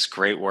has done this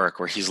great work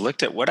where he's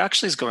looked at what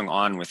actually is going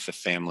on with the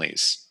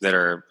families that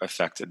are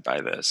affected by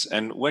this.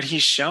 And what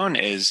he's shown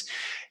is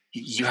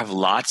you have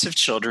lots of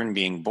children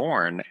being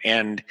born.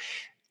 And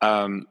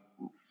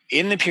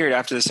in the period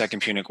after the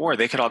Second Punic War,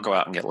 they could all go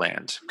out and get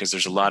land, because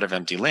there's a lot of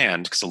empty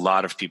land, because a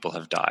lot of people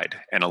have died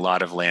and a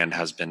lot of land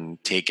has been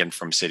taken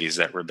from cities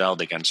that rebelled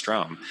against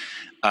Rome.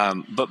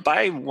 But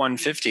by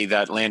 150,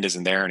 that land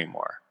isn't there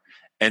anymore.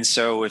 And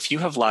so if you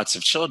have lots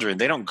of children,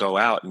 they don't go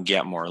out and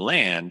get more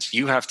land.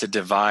 You have to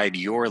divide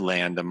your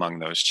land among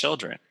those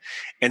children.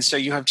 And so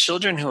you have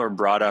children who are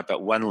brought up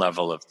at one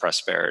level of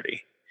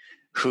prosperity,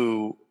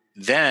 who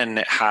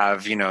then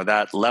have,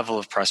 that level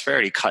of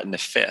prosperity cut into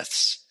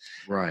fifths,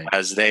 right,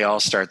 as they all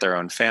start their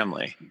own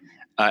family.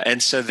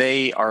 And so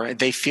they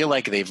feel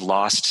like they've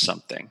lost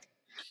something.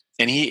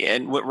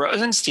 And what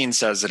Rosenstein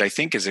says that I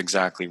think is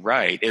exactly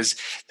right is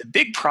the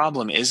big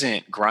problem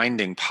isn't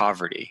grinding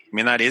poverty.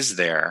 That is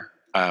there.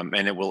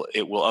 And it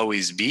will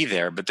always be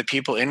there. But the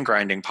people in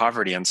grinding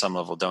poverty on some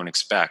level don't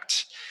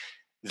expect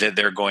that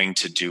they're going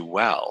to do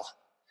well.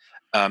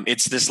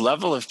 It's this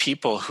level of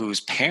people whose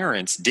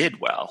parents did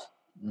well.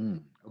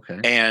 Okay.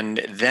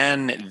 And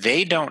then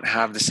they don't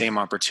have the same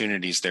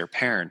opportunities their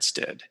parents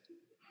did.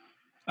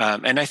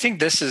 And I think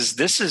this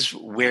is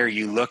where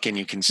you look and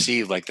you can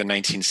see like the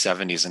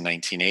 1970s and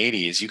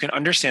 1980s. You can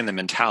understand the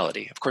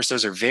mentality. Of course,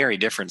 those are very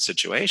different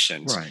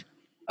situations, Right.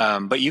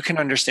 but you can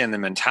understand the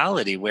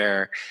mentality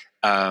where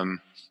I mean,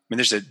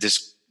 there's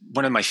this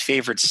one of my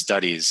favorite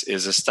studies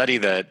is a study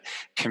that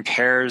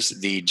compares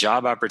the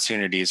job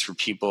opportunities for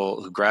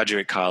people who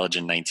graduate college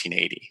in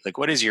 1980. Like,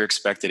 what is your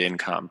expected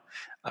income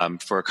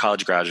for a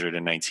college graduate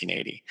in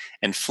 1980?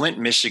 And Flint,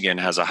 Michigan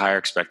has a higher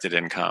expected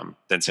income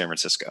than San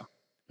Francisco.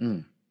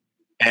 Mm.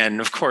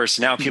 And of course,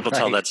 now people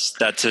tell Right.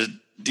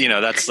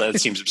 that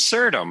seems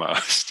absurd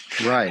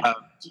almost. Right.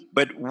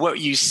 But what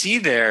you see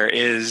there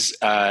is,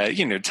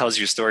 it tells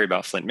you a story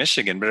about Flint,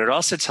 Michigan, but it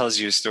also tells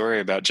you a story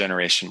about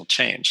generational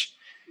change.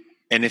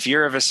 And if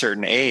you're of a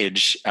certain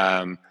age,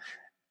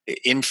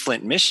 in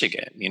Flint,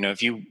 Michigan,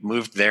 if you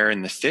moved there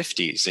in the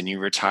 50s and you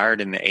retired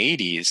in the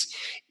 80s,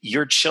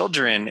 your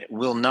children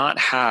will not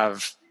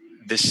have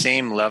the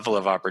same level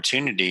of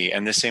opportunity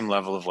and the same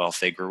level of wealth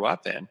they grew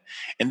up in.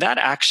 And that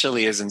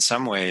actually is in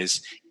some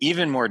ways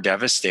even more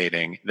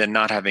devastating than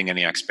not having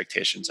any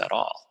expectations at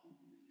all.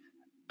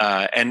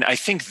 And I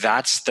think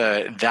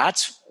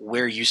that's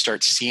where you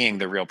start seeing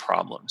the real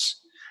problems.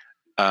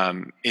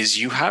 Is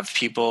you have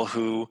people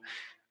who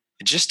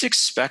just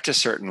expect a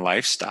certain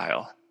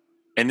lifestyle,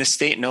 and the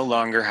state no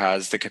longer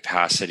has the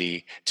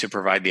capacity to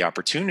provide the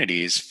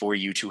opportunities for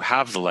you to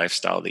have the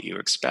lifestyle that you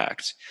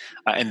expect.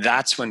 And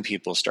that's when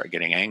people start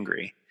getting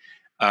angry.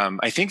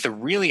 I think the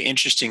really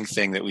interesting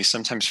thing that we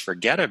sometimes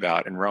forget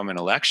about in Roman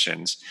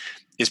elections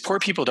is poor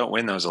people don't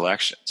win those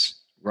elections.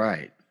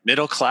 Right.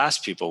 Middle class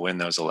people win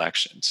those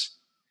elections.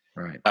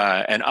 Right.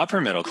 And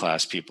upper middle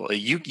class people.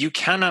 You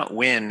cannot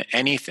win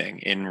anything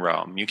in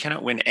Rome. You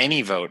cannot win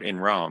any vote in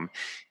Rome,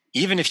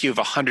 even if you have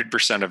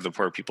 100% of the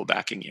poor people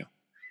backing you,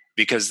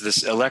 because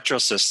this electoral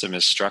system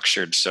is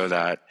structured so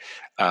that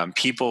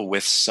people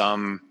with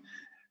some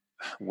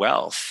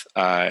wealth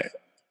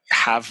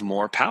have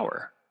more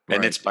power, and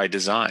Right. it's by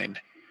design.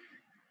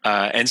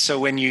 And so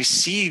when you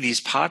see these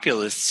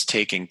populists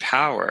taking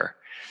power,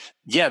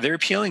 yeah, they're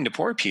appealing to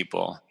poor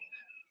people,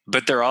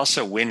 but they're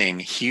also winning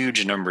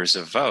huge numbers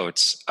of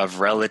votes of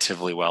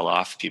relatively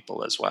well-off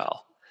people as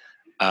well.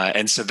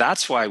 And so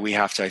that's why we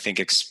have to, I think,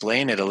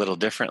 explain it a little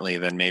differently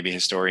than maybe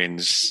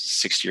historians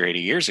 60 or 80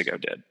 years ago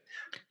did.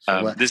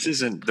 This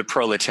isn't the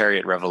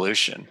proletariat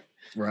revolution.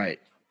 Right.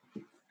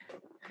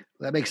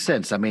 That makes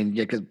sense. I mean,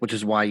 yeah, which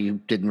is why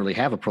you didn't really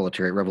have a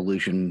proletariat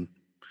revolution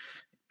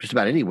just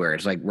about anywhere.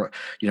 It's like,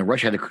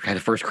 Russia had to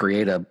first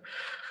create a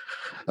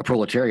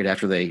proletariat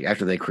after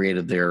they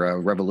created their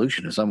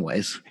revolution in some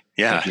ways.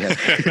 Yeah.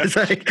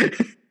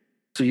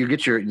 So you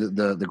get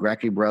the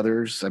Gracchi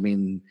brothers. I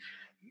mean,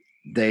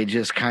 they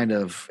just kind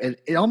of,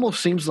 it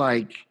almost seems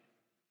like,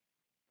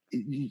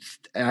 and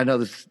I know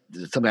this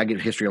is something I get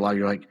in history a lot.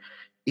 You're like,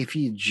 if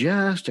you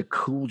just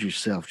cooled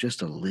yourself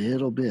just a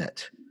little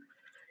bit,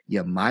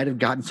 you might have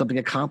gotten something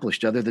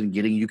accomplished other than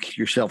getting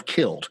yourself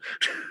killed.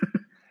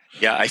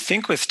 Yeah, I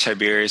think with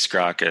Tiberius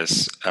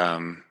Gracchus,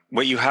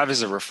 what you have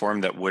is a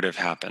reform that would have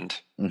happened.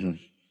 Mm-hmm.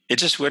 It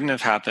just wouldn't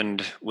have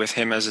happened with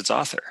him as its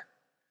author.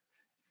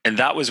 And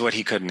that was what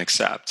he couldn't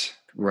accept.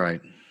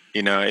 Right.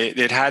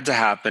 It had to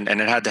happen,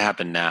 and it had to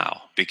happen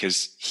now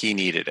because he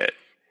needed it.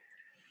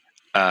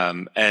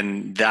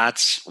 And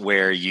that's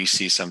where you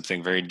see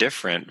something very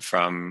different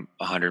from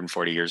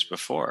 140 years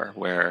before,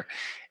 where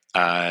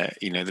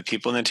the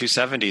people in the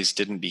 270s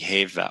didn't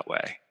behave that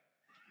way.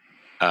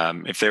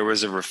 If there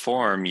was a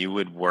reform, you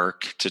would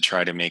work to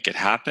try to make it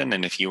happen.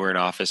 And if you were in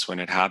office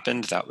when it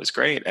happened, that was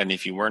great. And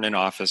if you weren't in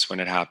office when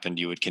it happened,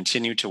 you would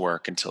continue to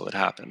work until it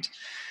happened.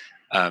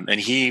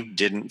 And he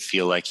didn't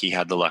feel like he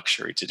had the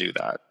luxury to do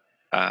that.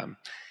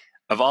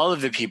 Of all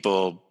of the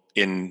people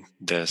in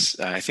this,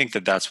 I think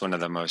that's one of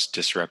the most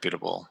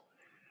disreputable.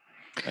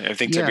 I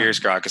think Tiberius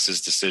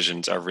Gracchus's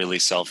decisions are really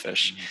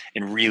selfish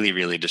and really,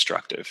 really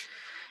destructive.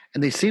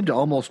 And they seem to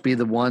almost be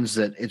the ones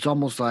that it's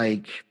almost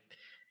like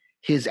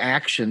his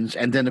actions,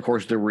 and then of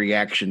course the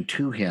reaction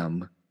to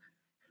him,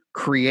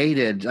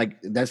 created, like,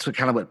 that's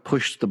what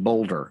pushed the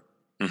boulder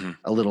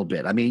a little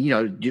bit. I mean,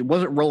 it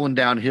wasn't rolling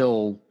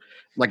downhill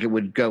like it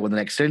would go in the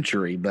next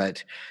century,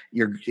 but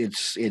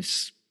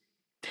it's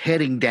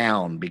heading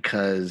down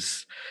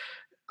because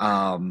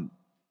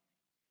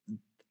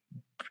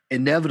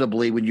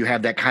inevitably when you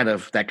have that kind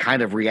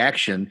of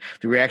reaction,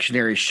 the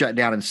reactionaries shut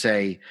down and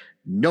say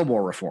no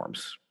more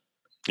reforms.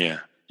 Yeah.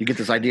 You get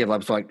this idea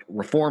of like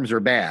reforms are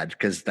bad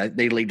because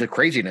they lead to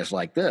craziness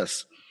like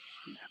this.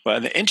 Well,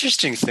 the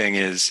interesting thing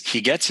is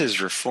he gets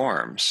his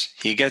reforms,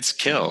 he gets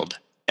killed,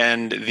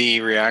 and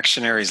the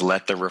reactionaries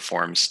let the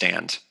reforms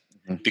stand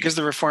because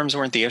the reforms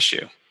weren't the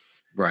issue.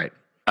 Right.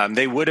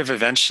 They would have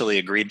eventually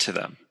agreed to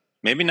them.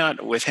 Maybe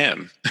not with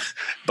him,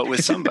 but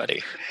with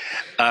somebody.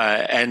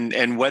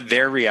 And what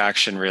their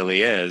reaction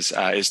really is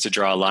to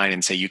draw a line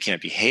and say, you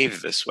can't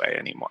behave this way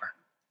anymore.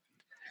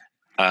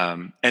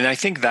 And I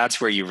think that's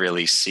where you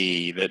really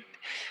see that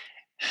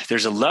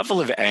there's a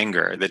level of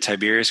anger that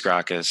Tiberius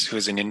Gracchus, who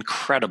is an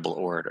incredible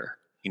orator,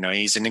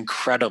 he's an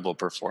incredible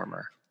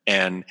performer,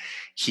 and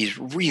he's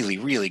really,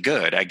 really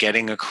good at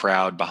getting a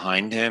crowd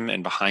behind him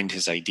and behind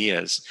his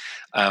ideas.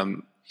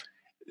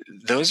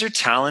 Those are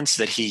talents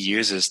that he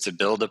uses to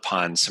build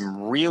upon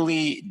some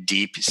really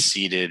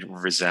deep-seated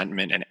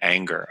resentment and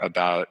anger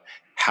about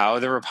how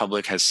the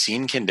Republic has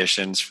seen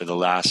conditions for the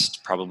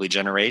last probably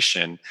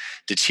generation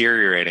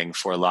deteriorating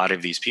for a lot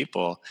of these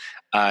people.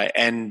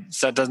 And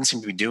that doesn't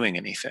seem to be doing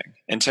anything.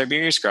 And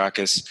Tiberius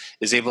Gracchus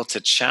is able to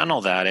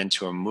channel that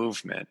into a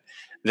movement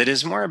that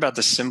is more about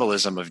the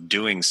symbolism of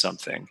doing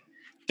something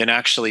than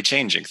actually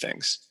changing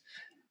things.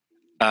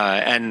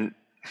 And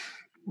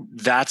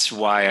that's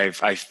why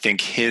I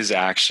think his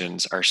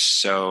actions are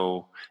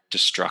so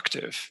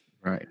destructive.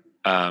 Right.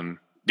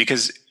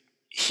 Because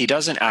he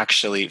doesn't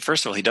actually,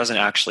 first of all, he doesn't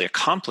actually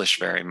accomplish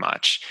very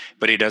much,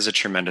 but he does a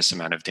tremendous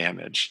amount of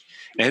damage.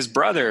 And his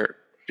brother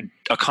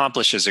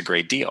accomplishes a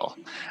great deal.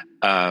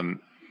 And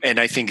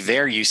I think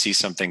there you see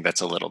something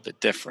that's a little bit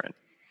different.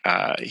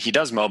 He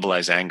does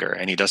mobilize anger,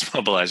 and he does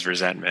mobilize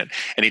resentment,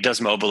 and he does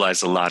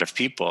mobilize a lot of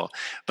people,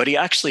 but he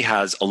actually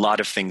has a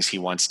lot of things he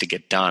wants to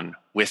get done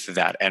with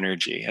that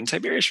energy. And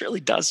Tiberius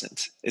really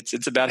doesn't.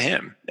 It's about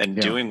him and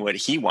doing what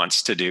he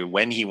wants to do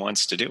when he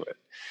wants to do it.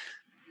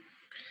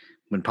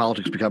 When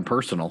politics become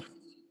personal.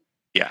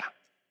 Yeah.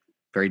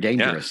 Very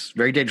dangerous.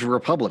 Very dangerous for a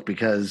republic,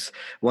 because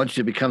once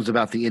it becomes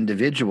about the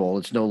individual,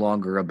 it's no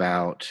longer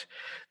about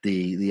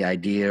the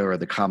idea or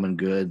the common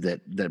good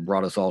that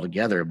brought us all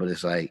together. But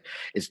it's like,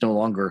 it's no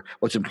longer,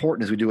 what's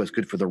important is we do what's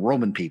good for the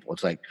Roman people.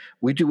 It's like,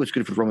 we do what's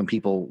good for the Roman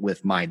people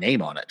with my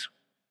name on it.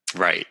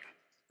 Right.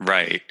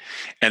 Right.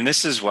 And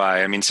this is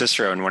why,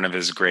 Cicero, in one of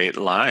his great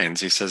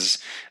lines, he says,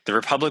 the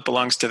Republic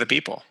belongs to the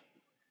people.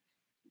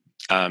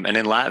 And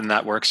in Latin,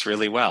 that works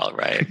really well,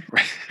 right?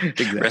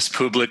 Exactly. Res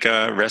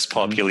publica, res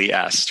populi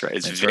est, right?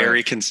 It's That's very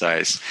right.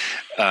 concise.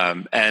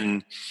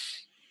 And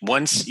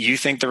once you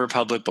think the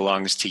Republic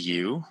belongs to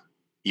you,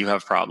 you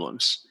have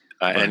problems.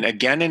 Right. And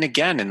again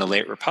in the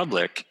late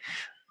Republic,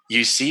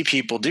 you see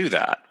people do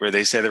that, where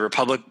they say the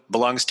Republic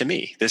belongs to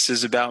me. This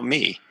is about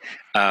me.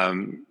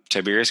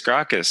 Tiberius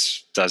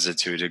Gracchus does it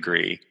to a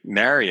degree.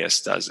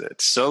 Marius does it.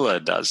 Sulla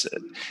does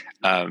it.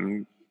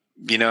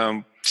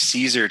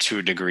 Caesar to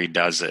a degree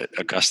does it.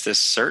 Augustus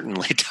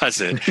certainly does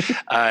it.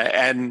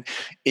 And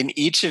in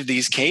each of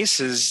these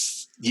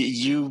cases,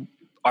 you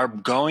are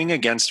going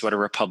against what a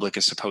republic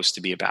is supposed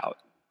to be about.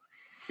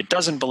 It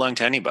doesn't belong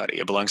to anybody.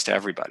 It belongs to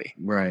everybody.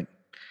 Right.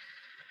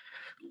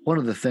 One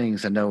of the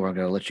things, I know we're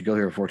going to let you go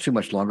here for too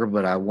much longer,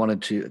 but I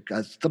wanted to,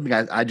 something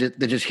that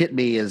just hit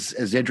me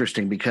as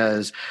interesting,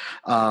 because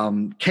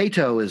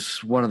Cato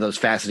is one of those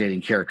fascinating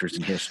characters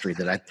in history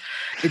that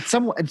in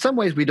some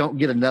ways we don't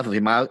get enough of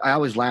him. I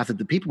always laugh that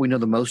the people we know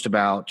the most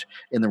about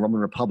in the Roman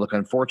Republic,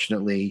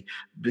 unfortunately,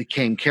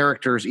 became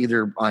characters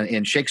either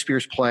in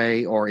Shakespeare's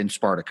play or in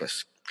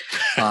Spartacus.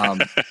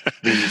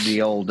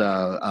 The old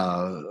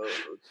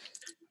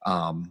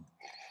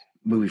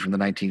movie from the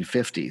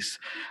 1950s,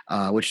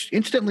 which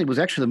incidentally was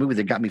actually the movie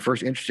that got me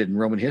first interested in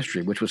Roman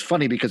history, which was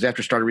funny because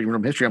after I started reading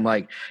Roman history, I'm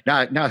like, now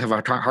I have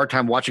a hard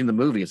time watching the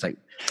movie. It's like,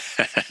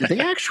 did they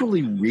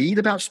actually read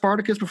about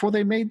Spartacus before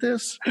they made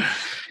this?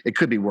 It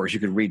could be worse. You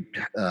could read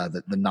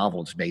the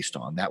novel it's based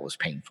on. That was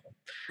painful.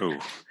 Ooh.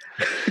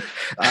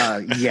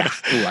 Yeah.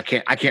 Ooh, I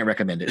can't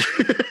recommend it.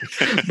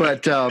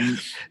 but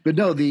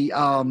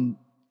no,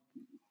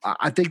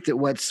 I think that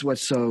what's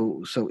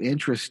so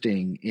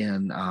interesting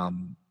in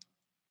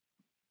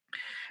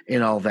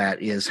all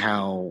that is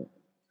how,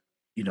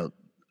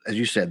 as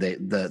you said,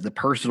 the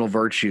personal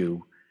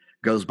virtue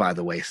goes by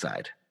the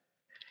wayside.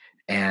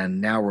 And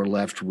now we're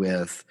left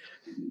with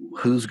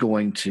who's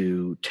going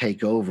to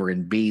take over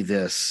and be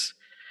this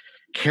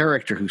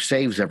character who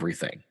saves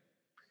everything.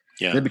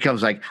 Yeah. Then it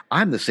becomes like,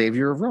 I'm the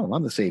savior of Rome.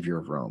 I'm the savior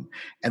of Rome.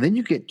 And then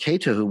you get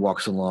Cato who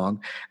walks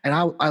along, and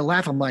I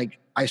laugh. I'm like,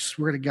 I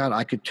swear to God,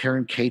 I could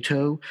turn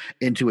Cato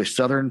into a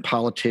Southern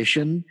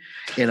politician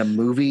in a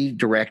movie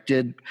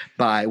directed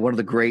by one of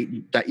the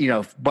great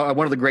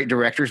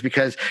directors,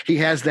 because he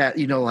has that,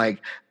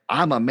 like,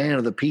 I'm a man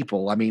of the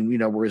people.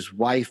 Where his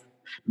wife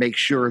makes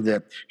sure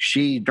that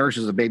she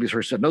nurses the babies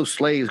herself. No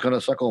slave's going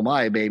to suckle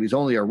my babies.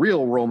 Only a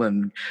real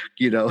Roman,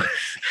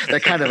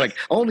 that kind of like,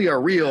 only a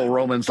real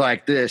Roman's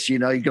like this. You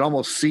can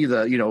almost see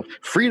the,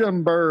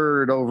 freedom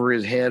bird over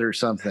his head or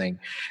something.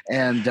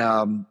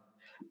 And,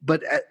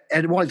 but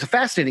it's a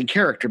fascinating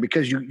character,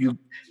 because you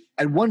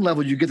at one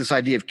level you get this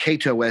idea of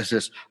Cato as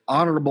this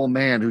honorable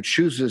man who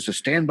chooses to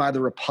stand by the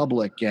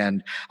Republic,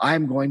 and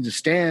I'm going to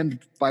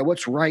stand by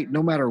what's right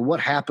no matter what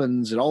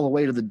happens, and all the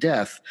way to the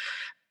death.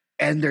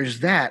 And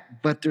there's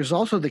that, but there's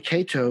also the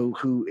Cato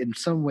who in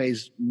some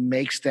ways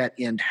makes that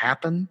end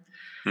happen,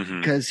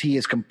 because he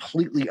is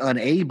completely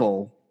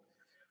unable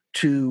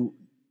to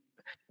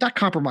not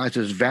compromise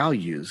his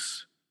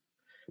values,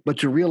 but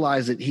to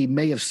realize that he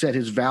may have set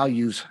his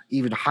values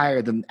even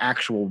higher than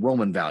actual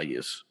Roman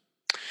values.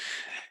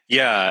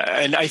 Yeah,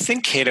 and I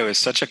think Cato is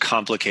such a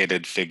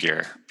complicated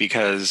figure,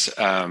 because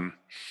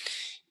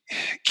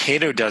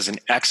Cato does an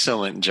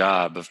excellent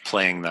job of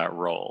playing that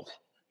role,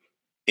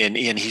 and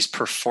he's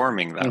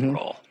performing that Mm-hmm.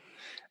 role.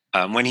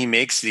 When he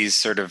makes these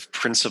sort of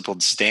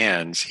principled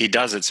stands, he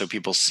does it so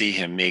people see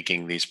him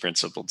making these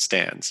principled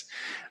stands.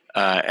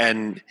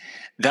 And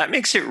that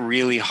makes it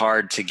really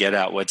hard to get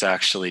at what's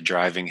actually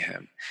driving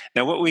him.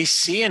 Now, what we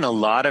see in a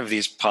lot of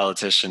these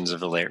politicians of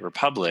the late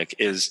Republic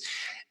is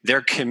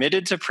they're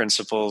committed to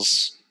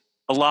principles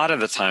a lot of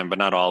the time, but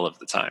not all of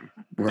the time.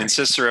 Right. And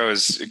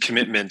Cicero's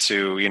commitment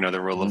to,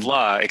 the rule of Mhm.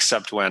 law,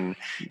 except when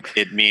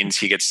it means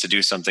he gets to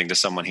do something to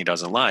someone he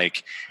doesn't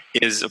like,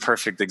 is a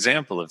perfect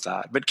example of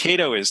that. But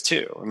Cato is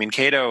too. I mean,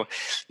 Cato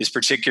is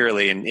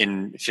particularly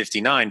in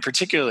 59,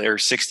 particularly or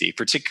 60,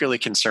 particularly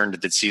concerned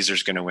that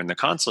Caesar's going to win the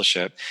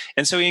consulship,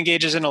 and so he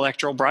engages in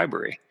electoral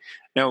bribery.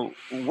 Now,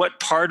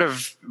 what part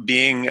of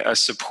being a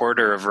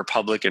supporter of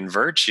Republican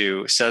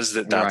virtue says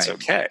that that's Right.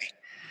 okay?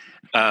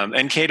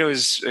 And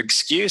Cato's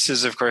excuse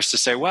is, of course, to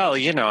say, well,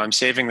 I'm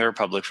saving the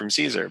Republic from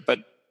Caesar, but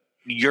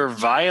you're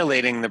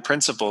violating the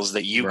principles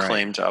that you Right.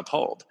 claim to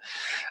uphold.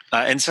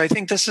 And so I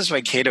think this is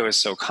why Cato is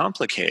so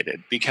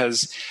complicated,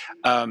 because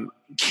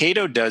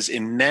Cato does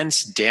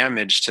immense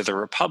damage to the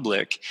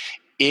Republic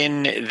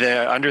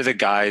under the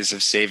guise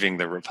of saving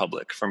the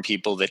Republic from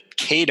people that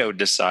Cato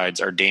decides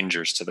are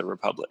dangers to the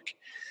Republic.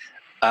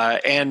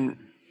 And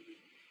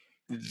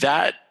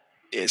that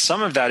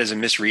some of that is a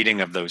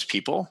misreading of those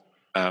people.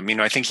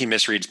 I think he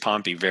misreads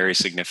Pompey very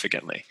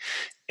significantly.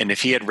 And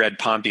if he had read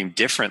Pompey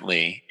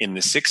differently in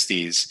the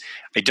 60s,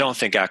 I don't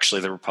think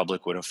actually the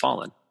Republic would have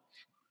fallen.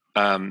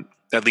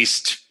 At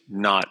least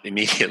not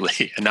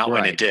immediately, and not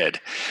when it did.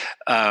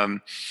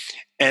 And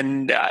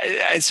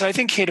so I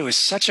think Cato is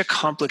such a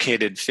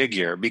complicated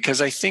figure,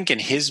 because I think in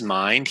his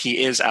mind,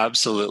 he is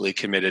absolutely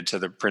committed to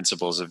the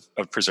principles of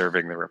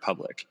preserving the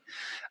Republic.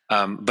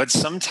 But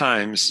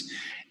sometimes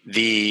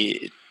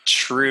the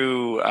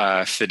true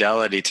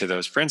fidelity to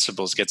those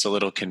principles gets a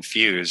little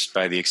confused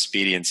by the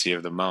expediency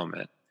of the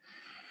moment.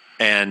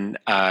 And,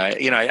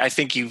 I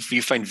think you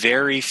find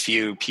very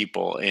few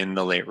people in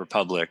the late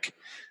Republic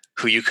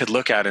who you could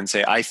look at and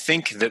say, I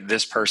think that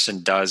this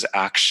person does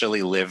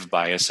actually live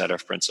by a set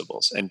of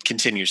principles and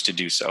continues to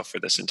do so for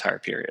this entire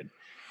period.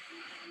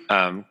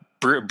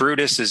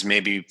 Brutus is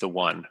maybe the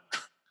one.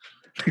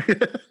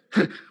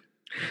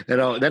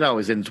 That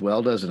always ends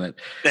well, doesn't it?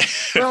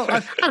 Well,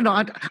 I don't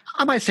know.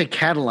 I might say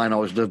Catiline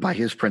always lived by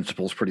his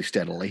principles pretty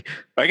steadily.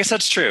 I guess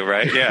that's true,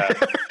 right? Yeah.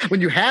 When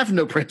you have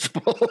no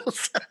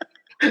principles.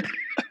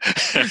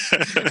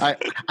 I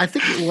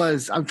think it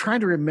was, I'm trying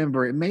to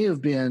remember, it may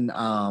have been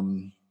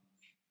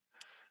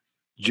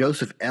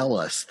Joseph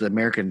Ellis, the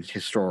American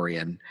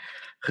historian,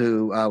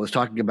 who was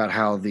talking about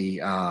how the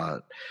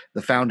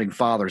founding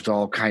fathers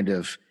all kind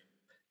of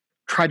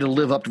tried to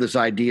live up to this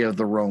idea of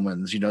the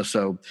Romans,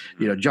 so,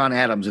 John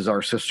Adams is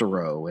our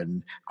Cicero, and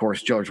of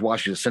course, George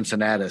Washington is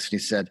Cincinnatus. And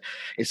he said,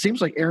 it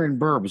seems like Aaron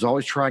Burr was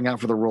always trying out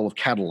for the role of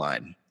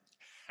Catiline.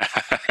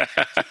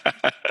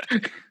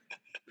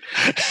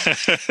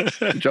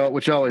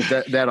 which always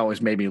that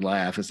always made me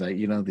laugh, is that,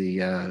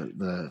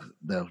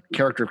 the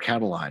character of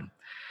Catiline.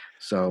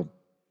 So,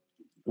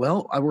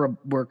 well,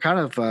 we're kind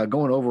of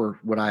going over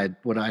what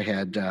I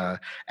had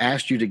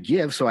asked you to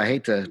give, so I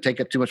hate to take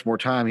up too much more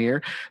time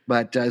here.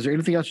 But is there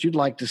anything else you'd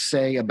like to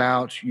say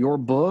about your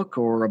book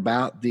or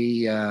about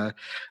the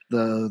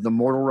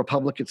Mortal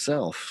Republic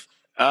itself?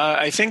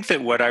 I think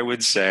that what I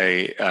would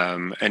say,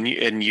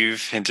 and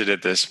you've hinted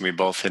at this, and we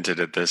both hinted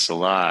at this a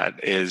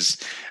lot, is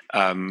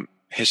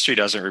history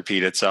doesn't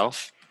repeat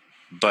itself,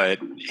 but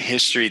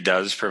history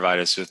does provide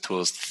us with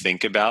tools to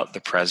think about the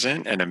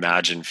present and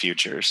imagine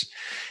futures.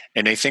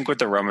 And I think what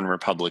the Roman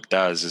Republic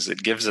does is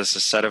it gives us a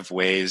set of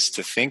ways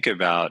to think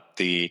about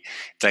the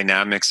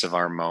dynamics of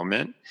our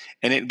moment.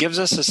 And it gives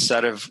us a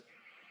set of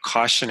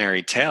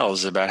cautionary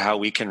tales about how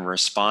we can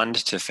respond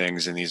to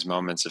things in these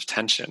moments of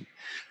tension.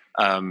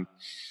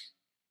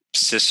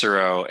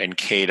 Cicero and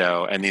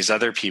Cato and these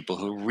other people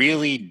who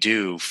really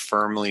do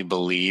firmly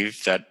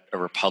believe that a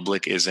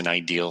republic is an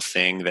ideal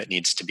thing that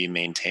needs to be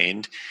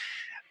maintained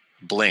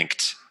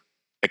blinked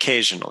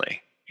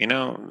occasionally.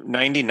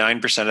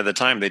 99% of the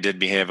time they did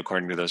behave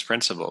according to those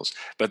principles,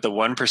 but the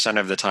 1%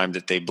 of the time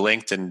that they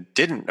blinked and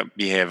didn't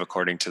behave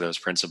according to those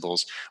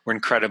principles were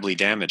incredibly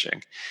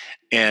damaging.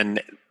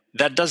 And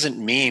that doesn't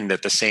mean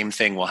that the same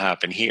thing will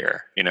happen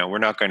here. We're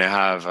not going to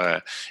have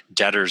a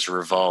debtors'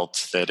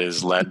 revolt that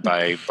is led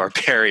by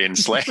barbarian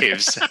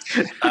slaves.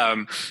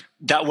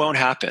 That won't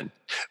happen.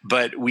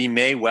 But we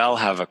may well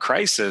have a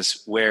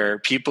crisis where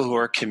people who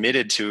are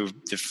committed to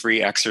the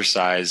free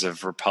exercise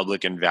of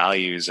Republican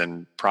values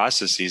and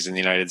processes in the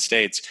United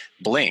States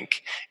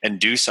blink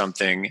and do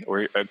something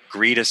or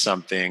agree to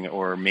something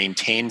or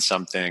maintain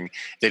something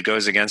that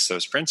goes against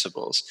those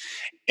principles.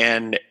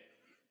 And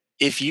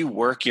if you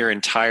work your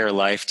entire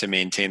life to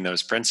maintain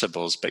those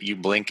principles, but you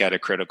blink at a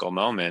critical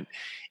moment,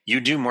 you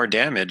do more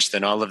damage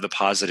than all of the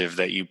positive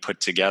that you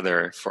put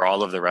together for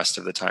all of the rest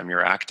of the time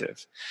you're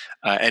active.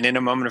 And in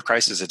a moment of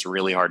crisis, it's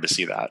really hard to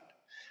see that.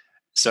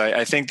 So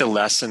I think the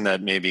lesson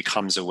that maybe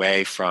comes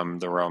away from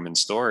the Roman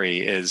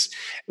story is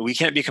we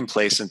can't be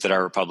complacent that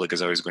our republic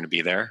is always going to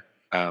be there.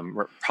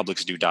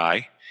 Republics do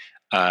die,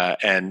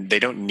 and they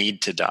don't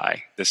need to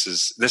die. This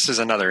is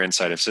another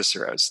insight of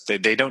Cicero's.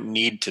 They don't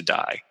need to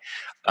die.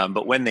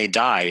 But when they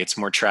die, it's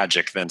more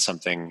tragic than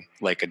something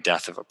like a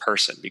death of a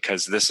person,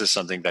 because this is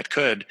something that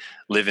could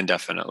live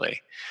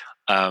indefinitely.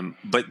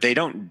 But they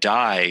don't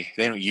die.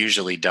 They don't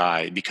usually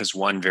die because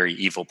one very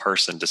evil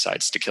person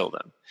decides to kill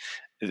them.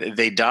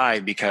 They die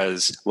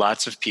because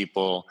lots of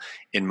people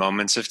in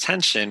moments of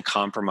tension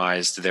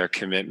compromised their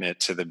commitment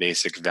to the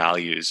basic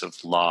values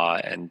of law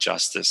and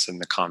justice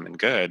and the common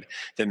good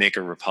that make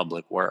a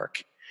republic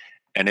work.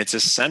 And it's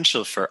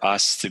essential for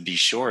us to be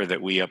sure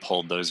that we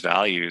uphold those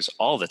values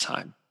all the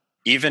time,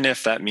 even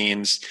if that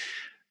means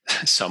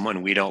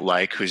someone we don't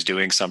like who's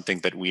doing something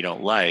that we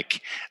don't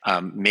like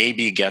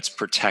maybe gets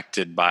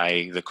protected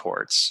by the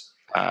courts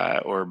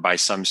or by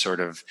some sort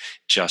of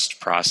just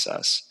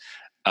process.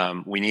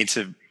 We need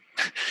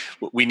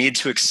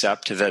to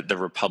accept that the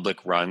republic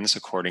runs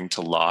according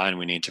to law, and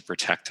we need to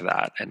protect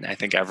that. And I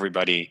think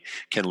everybody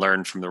can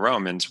learn from the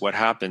Romans what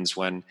happens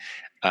when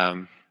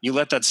you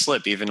let that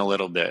slip even a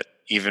little bit,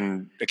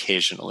 even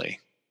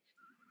occasionally.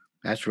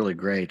 That's really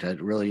great.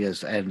 It really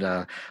is.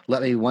 And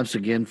let me once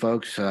again,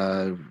 folks,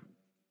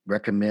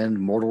 recommend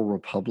Mortal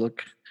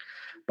Republic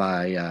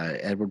by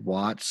Edward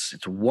Watts.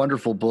 It's a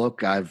wonderful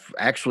book. I've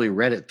actually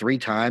read it 3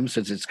 times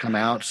since it's come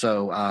out.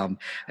 So,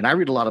 and I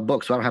read a lot of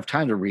books, so I don't have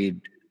time to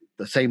read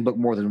the same book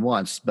more than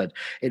once, but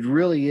it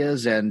really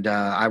is. And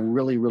I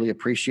really, really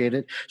appreciate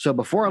it. So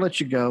before I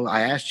let you go,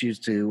 I asked you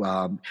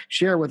to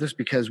share with us,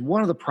 because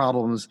one of the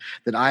problems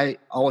that I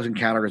always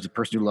encounter as a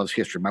person who loves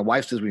history, my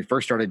wife says when we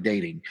first started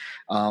dating,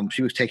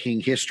 she was taking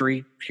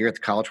history here at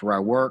the college where I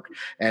work.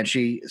 And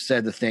she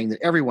said the thing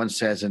that everyone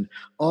says, and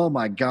oh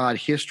my God,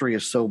 history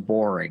is so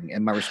boring.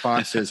 And my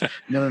response is,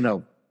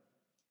 no.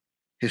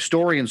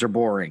 Historians are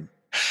boring.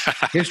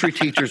 History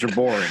teachers are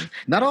boring.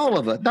 Not all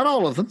of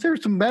them.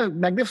 There's some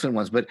magnificent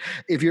ones, but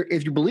if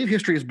you believe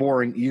history is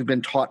boring, you've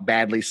been taught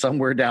badly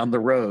somewhere down the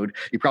road.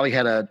 You probably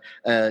had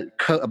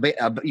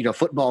a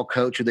football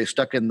coach who they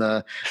stuck in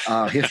the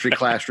history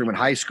classroom in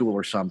high school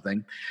or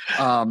something.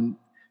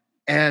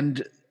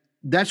 And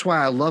that's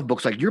why I love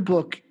books like your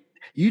book.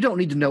 You don't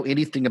need to know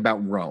anything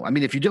about Rome. I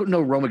mean, if you don't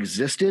know Rome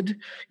existed,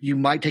 you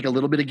might take a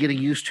little bit of getting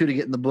used to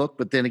get in the book.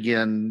 But then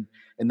again,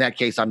 in that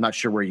case, I'm not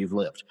sure where you've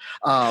lived.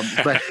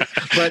 But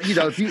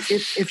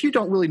if you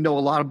don't really know a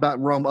lot about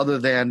Rome other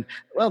than,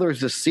 well,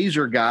 there's this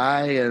Caesar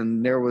guy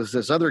and there was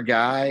this other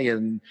guy,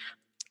 and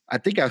I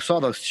think I saw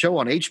the show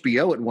on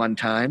HBO at one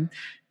time.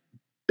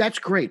 That's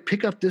great.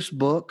 Pick up this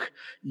book.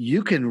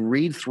 You can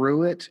read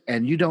through it,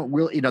 and you don't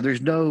really,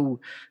 there's no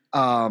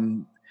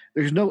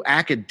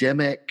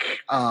academic,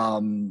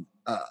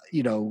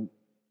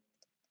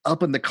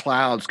 up in the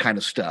clouds kind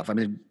of stuff. I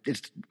mean,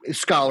 it's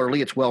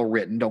scholarly, it's well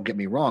written. Don't get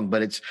me wrong,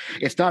 but it's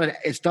not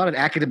an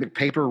academic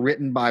paper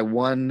written by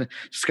one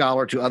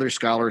scholar to other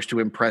scholars to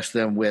impress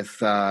them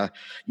with,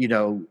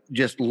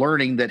 just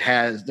learning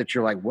that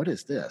you're like, what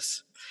is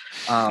this?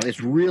 It's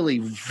really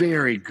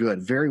very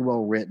good, very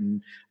well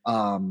written,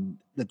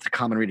 that the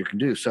common reader can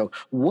do. So,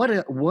 what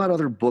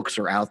other books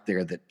are out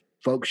there that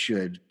folks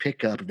should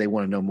pick up if they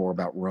want to know more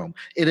about Rome,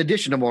 in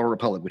addition to Mortal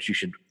Republic, which you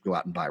should go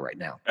out and buy right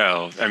now?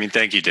 Oh, I mean,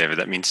 thank you, David.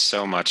 That means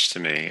so much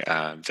to me,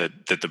 that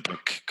the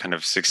book kind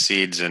of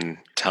succeeds in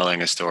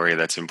telling a story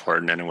that's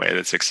important in a way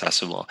that's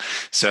accessible.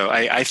 So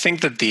I think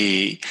that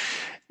the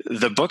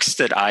books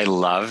that I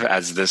love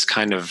as this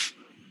kind of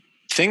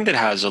thing that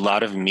has a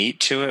lot of meat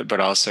to it, but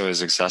also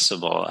is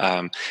accessible.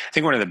 I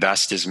think one of the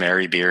best is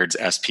Mary Beard's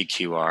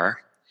SPQR,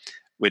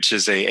 which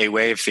is a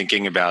way of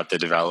thinking about the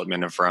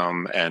development of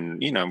Rome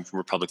and,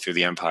 Republic through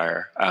the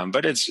Empire.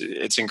 But it's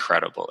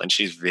incredible, and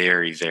she's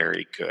very,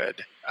 very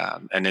good.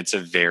 And it's a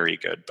very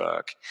good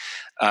book.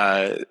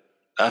 A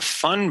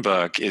fun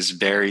book is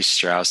Barry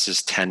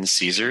Strauss's 10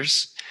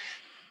 Caesars,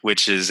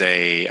 which is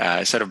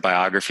a set of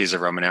biographies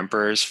of Roman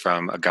emperors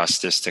from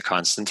Augustus to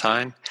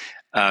Constantine.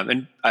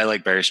 And I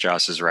like Barry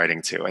Strauss's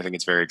writing too. I think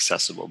it's very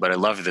accessible, but I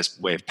love this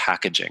way of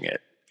packaging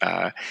it.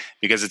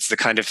 Because it's the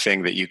kind of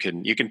thing that you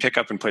can pick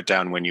up and put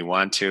down when you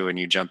want to, and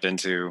you jump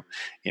into,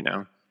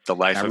 the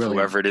life of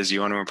whoever it is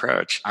you want to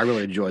approach. I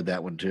really enjoyed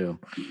that one too.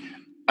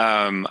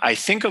 I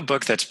think a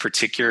book that's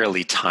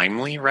particularly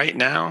timely right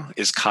now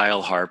is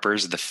Kyle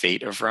Harper's The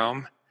Fate of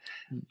Rome.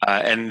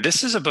 And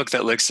this is a book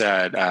that looks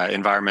at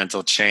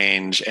environmental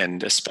change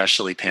and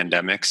especially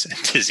pandemics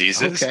and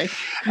diseases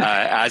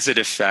as it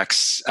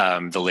affects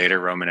the later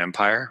Roman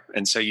Empire.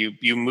 And so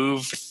you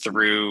move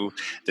through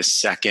the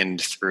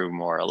 2nd through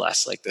more or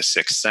less like the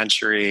 6th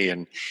century,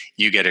 and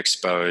you get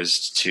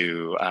exposed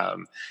to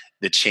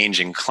the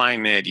changing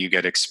climate. You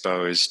get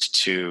exposed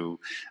to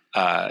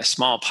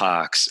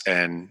smallpox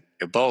and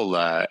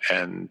Ebola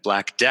and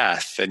Black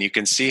Death, and you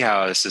can see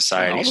how a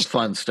society, all the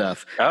fun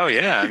stuff. Oh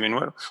yeah, I mean,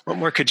 what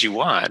more could you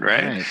want,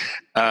 right?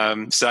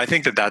 So I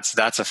think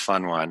that's a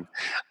fun one.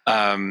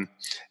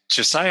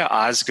 Josiah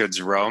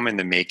Osgood's Rome and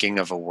the Making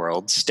of a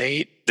World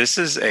State. This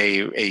is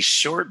a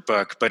short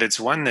book, but it's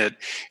one that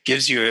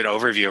gives you an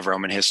overview of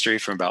Roman history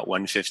from about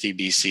 150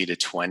 BC to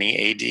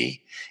 20 AD.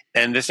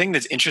 And the thing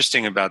that's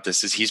interesting about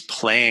this is he's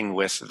playing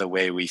with the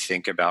way we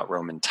think about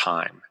Roman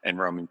time and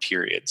Roman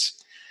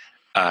periods.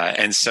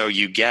 And so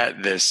you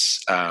get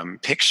this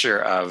picture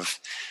of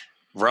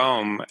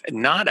Rome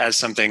not as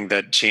something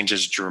that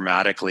changes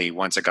dramatically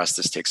once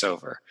Augustus takes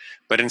over,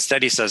 but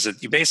instead he says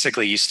that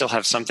you still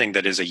have something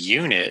that is a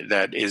unit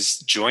that is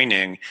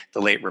joining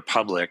the late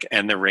Republic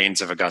and the reigns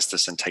of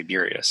Augustus and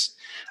Tiberius.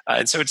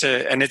 And so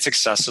it's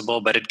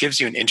accessible, but it gives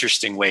you an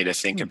interesting way to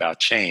think about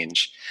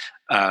change.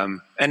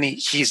 And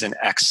he's an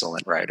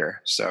excellent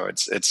writer, so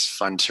it's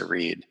fun to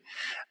read.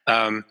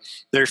 There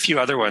are a few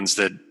other ones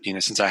that,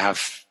 since I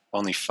have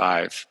only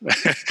 5.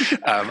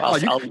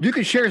 You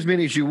can share as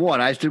many as you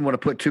want. I just didn't want to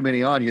put too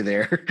many on you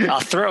there. I'll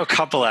throw a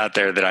couple out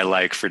there that I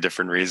like for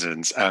different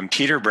reasons.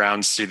 Peter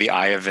Brown's Through the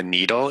Eye of a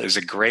Needle is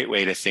a great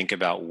way to think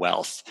about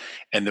wealth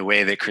and the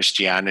way that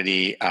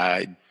Christianity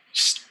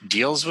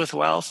deals with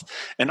wealth,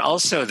 and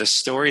also the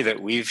story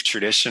that we've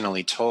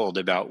traditionally told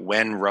about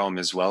when Rome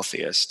is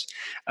wealthiest.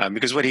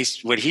 Because what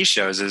he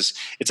shows is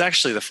it's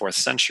actually the 4th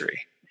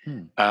century.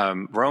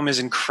 Rome is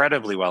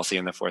incredibly wealthy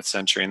in the 4th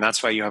century, and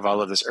that's why you have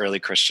all of this early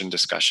Christian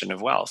discussion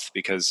of wealth,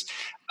 because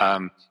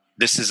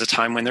this is a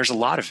time when there's a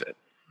lot of it.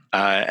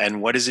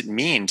 And what does it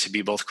mean to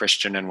be both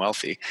Christian and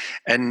wealthy?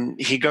 And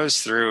he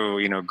goes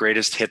through,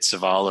 greatest hits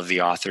of all of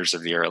the authors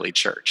of the early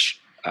church,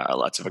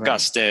 lots of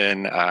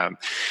Augustine.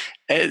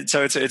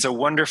 So it's a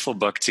wonderful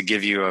book to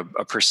give you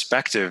a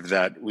perspective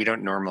that we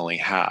don't normally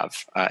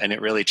have, and it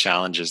really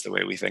challenges the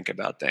way we think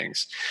about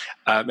things.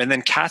 And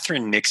then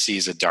Catherine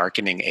Nixie's A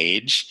Darkening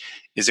Age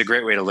is a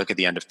great way to look at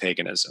the end of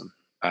paganism.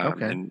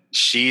 And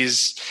she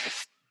was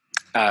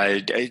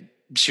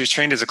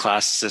trained as a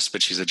classicist,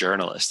 but she's a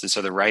journalist, and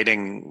so the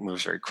writing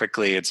moves very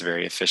quickly. It's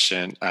very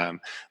efficient,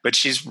 but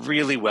she's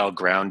really well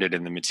grounded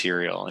in the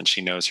material, and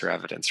she knows her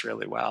evidence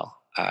really well.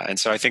 And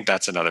so I think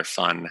that's another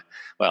fun.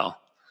 Well,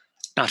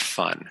 not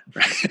fun,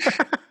 right?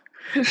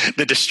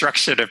 The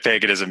destruction of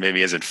paganism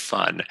maybe isn't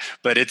fun,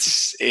 but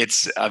it's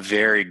a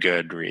very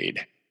good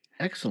read.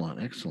 Excellent.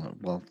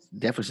 Well,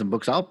 definitely some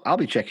books I'll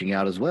be checking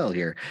out as well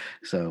here.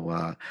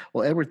 So,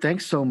 well, Edward,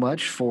 thanks so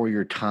much for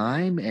your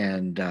time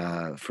and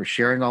for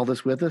sharing all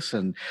this with us.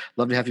 And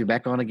love to have you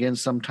back on again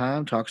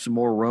sometime. Talk some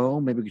more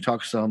Rome. Maybe we can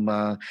talk some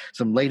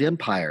late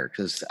Empire,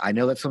 because I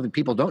know that's something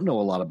people don't know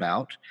a lot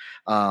about.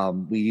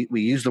 We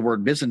use the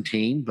word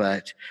Byzantine,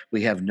 but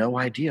we have no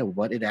idea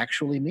what it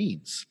actually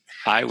means.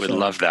 I would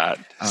love that.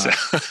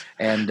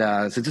 And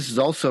since this is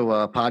also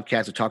a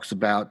podcast that talks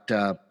about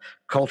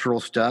cultural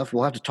stuff,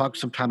 we'll have to talk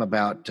sometime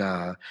about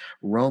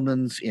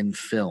Romans in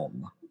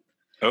film.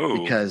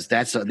 Oh, because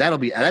that's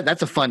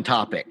a fun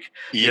topic.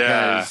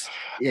 Yeah,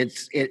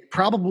 because it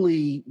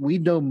probably we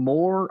know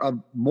more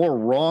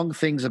wrong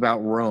things about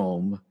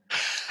Rome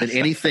than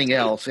anything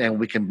else, and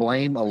we can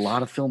blame a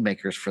lot of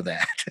filmmakers for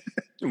that.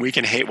 We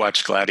can hate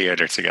watch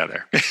Gladiator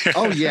together.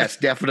 Oh yes,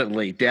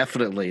 definitely.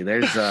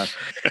 There's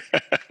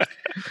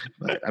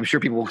but I'm sure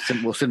people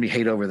will send me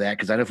hate over that,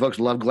 because I know folks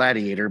love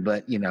Gladiator,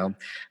 but I think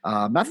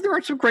there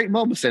are some great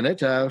moments in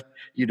it.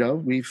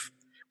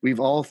 We've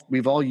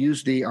all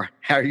used the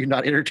 "How are you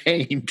not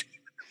entertained?"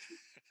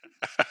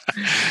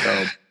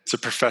 So, it's a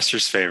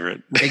professor's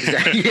favorite.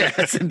 Exactly.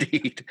 Yes,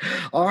 indeed.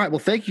 All right. Well,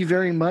 thank you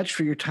very much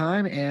for your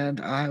time, and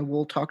I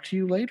will talk to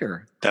you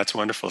later. That's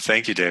wonderful.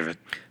 Thank you, David.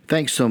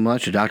 Thanks so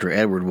much to Dr.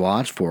 Edward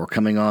Watts for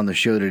coming on the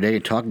show today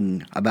and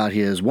talking about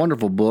his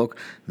wonderful book,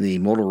 The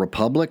Mortal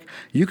Republic.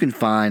 You can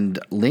find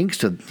links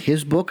to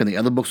his book and the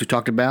other books we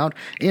talked about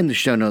in the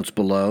show notes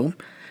below.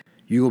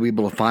 You will be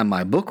able to find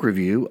my book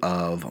review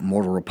of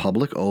Mortal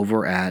Republic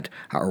over at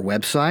our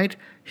website,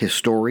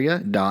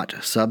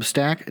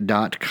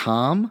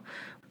 historia.substack.com.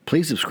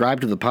 Please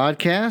subscribe to the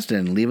podcast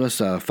and leave us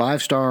a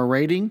 5-star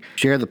rating.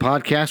 Share the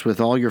podcast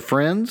with all your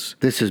friends.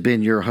 This has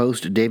been your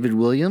host, David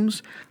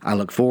Williams. I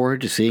look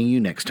forward to seeing you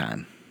next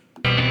time.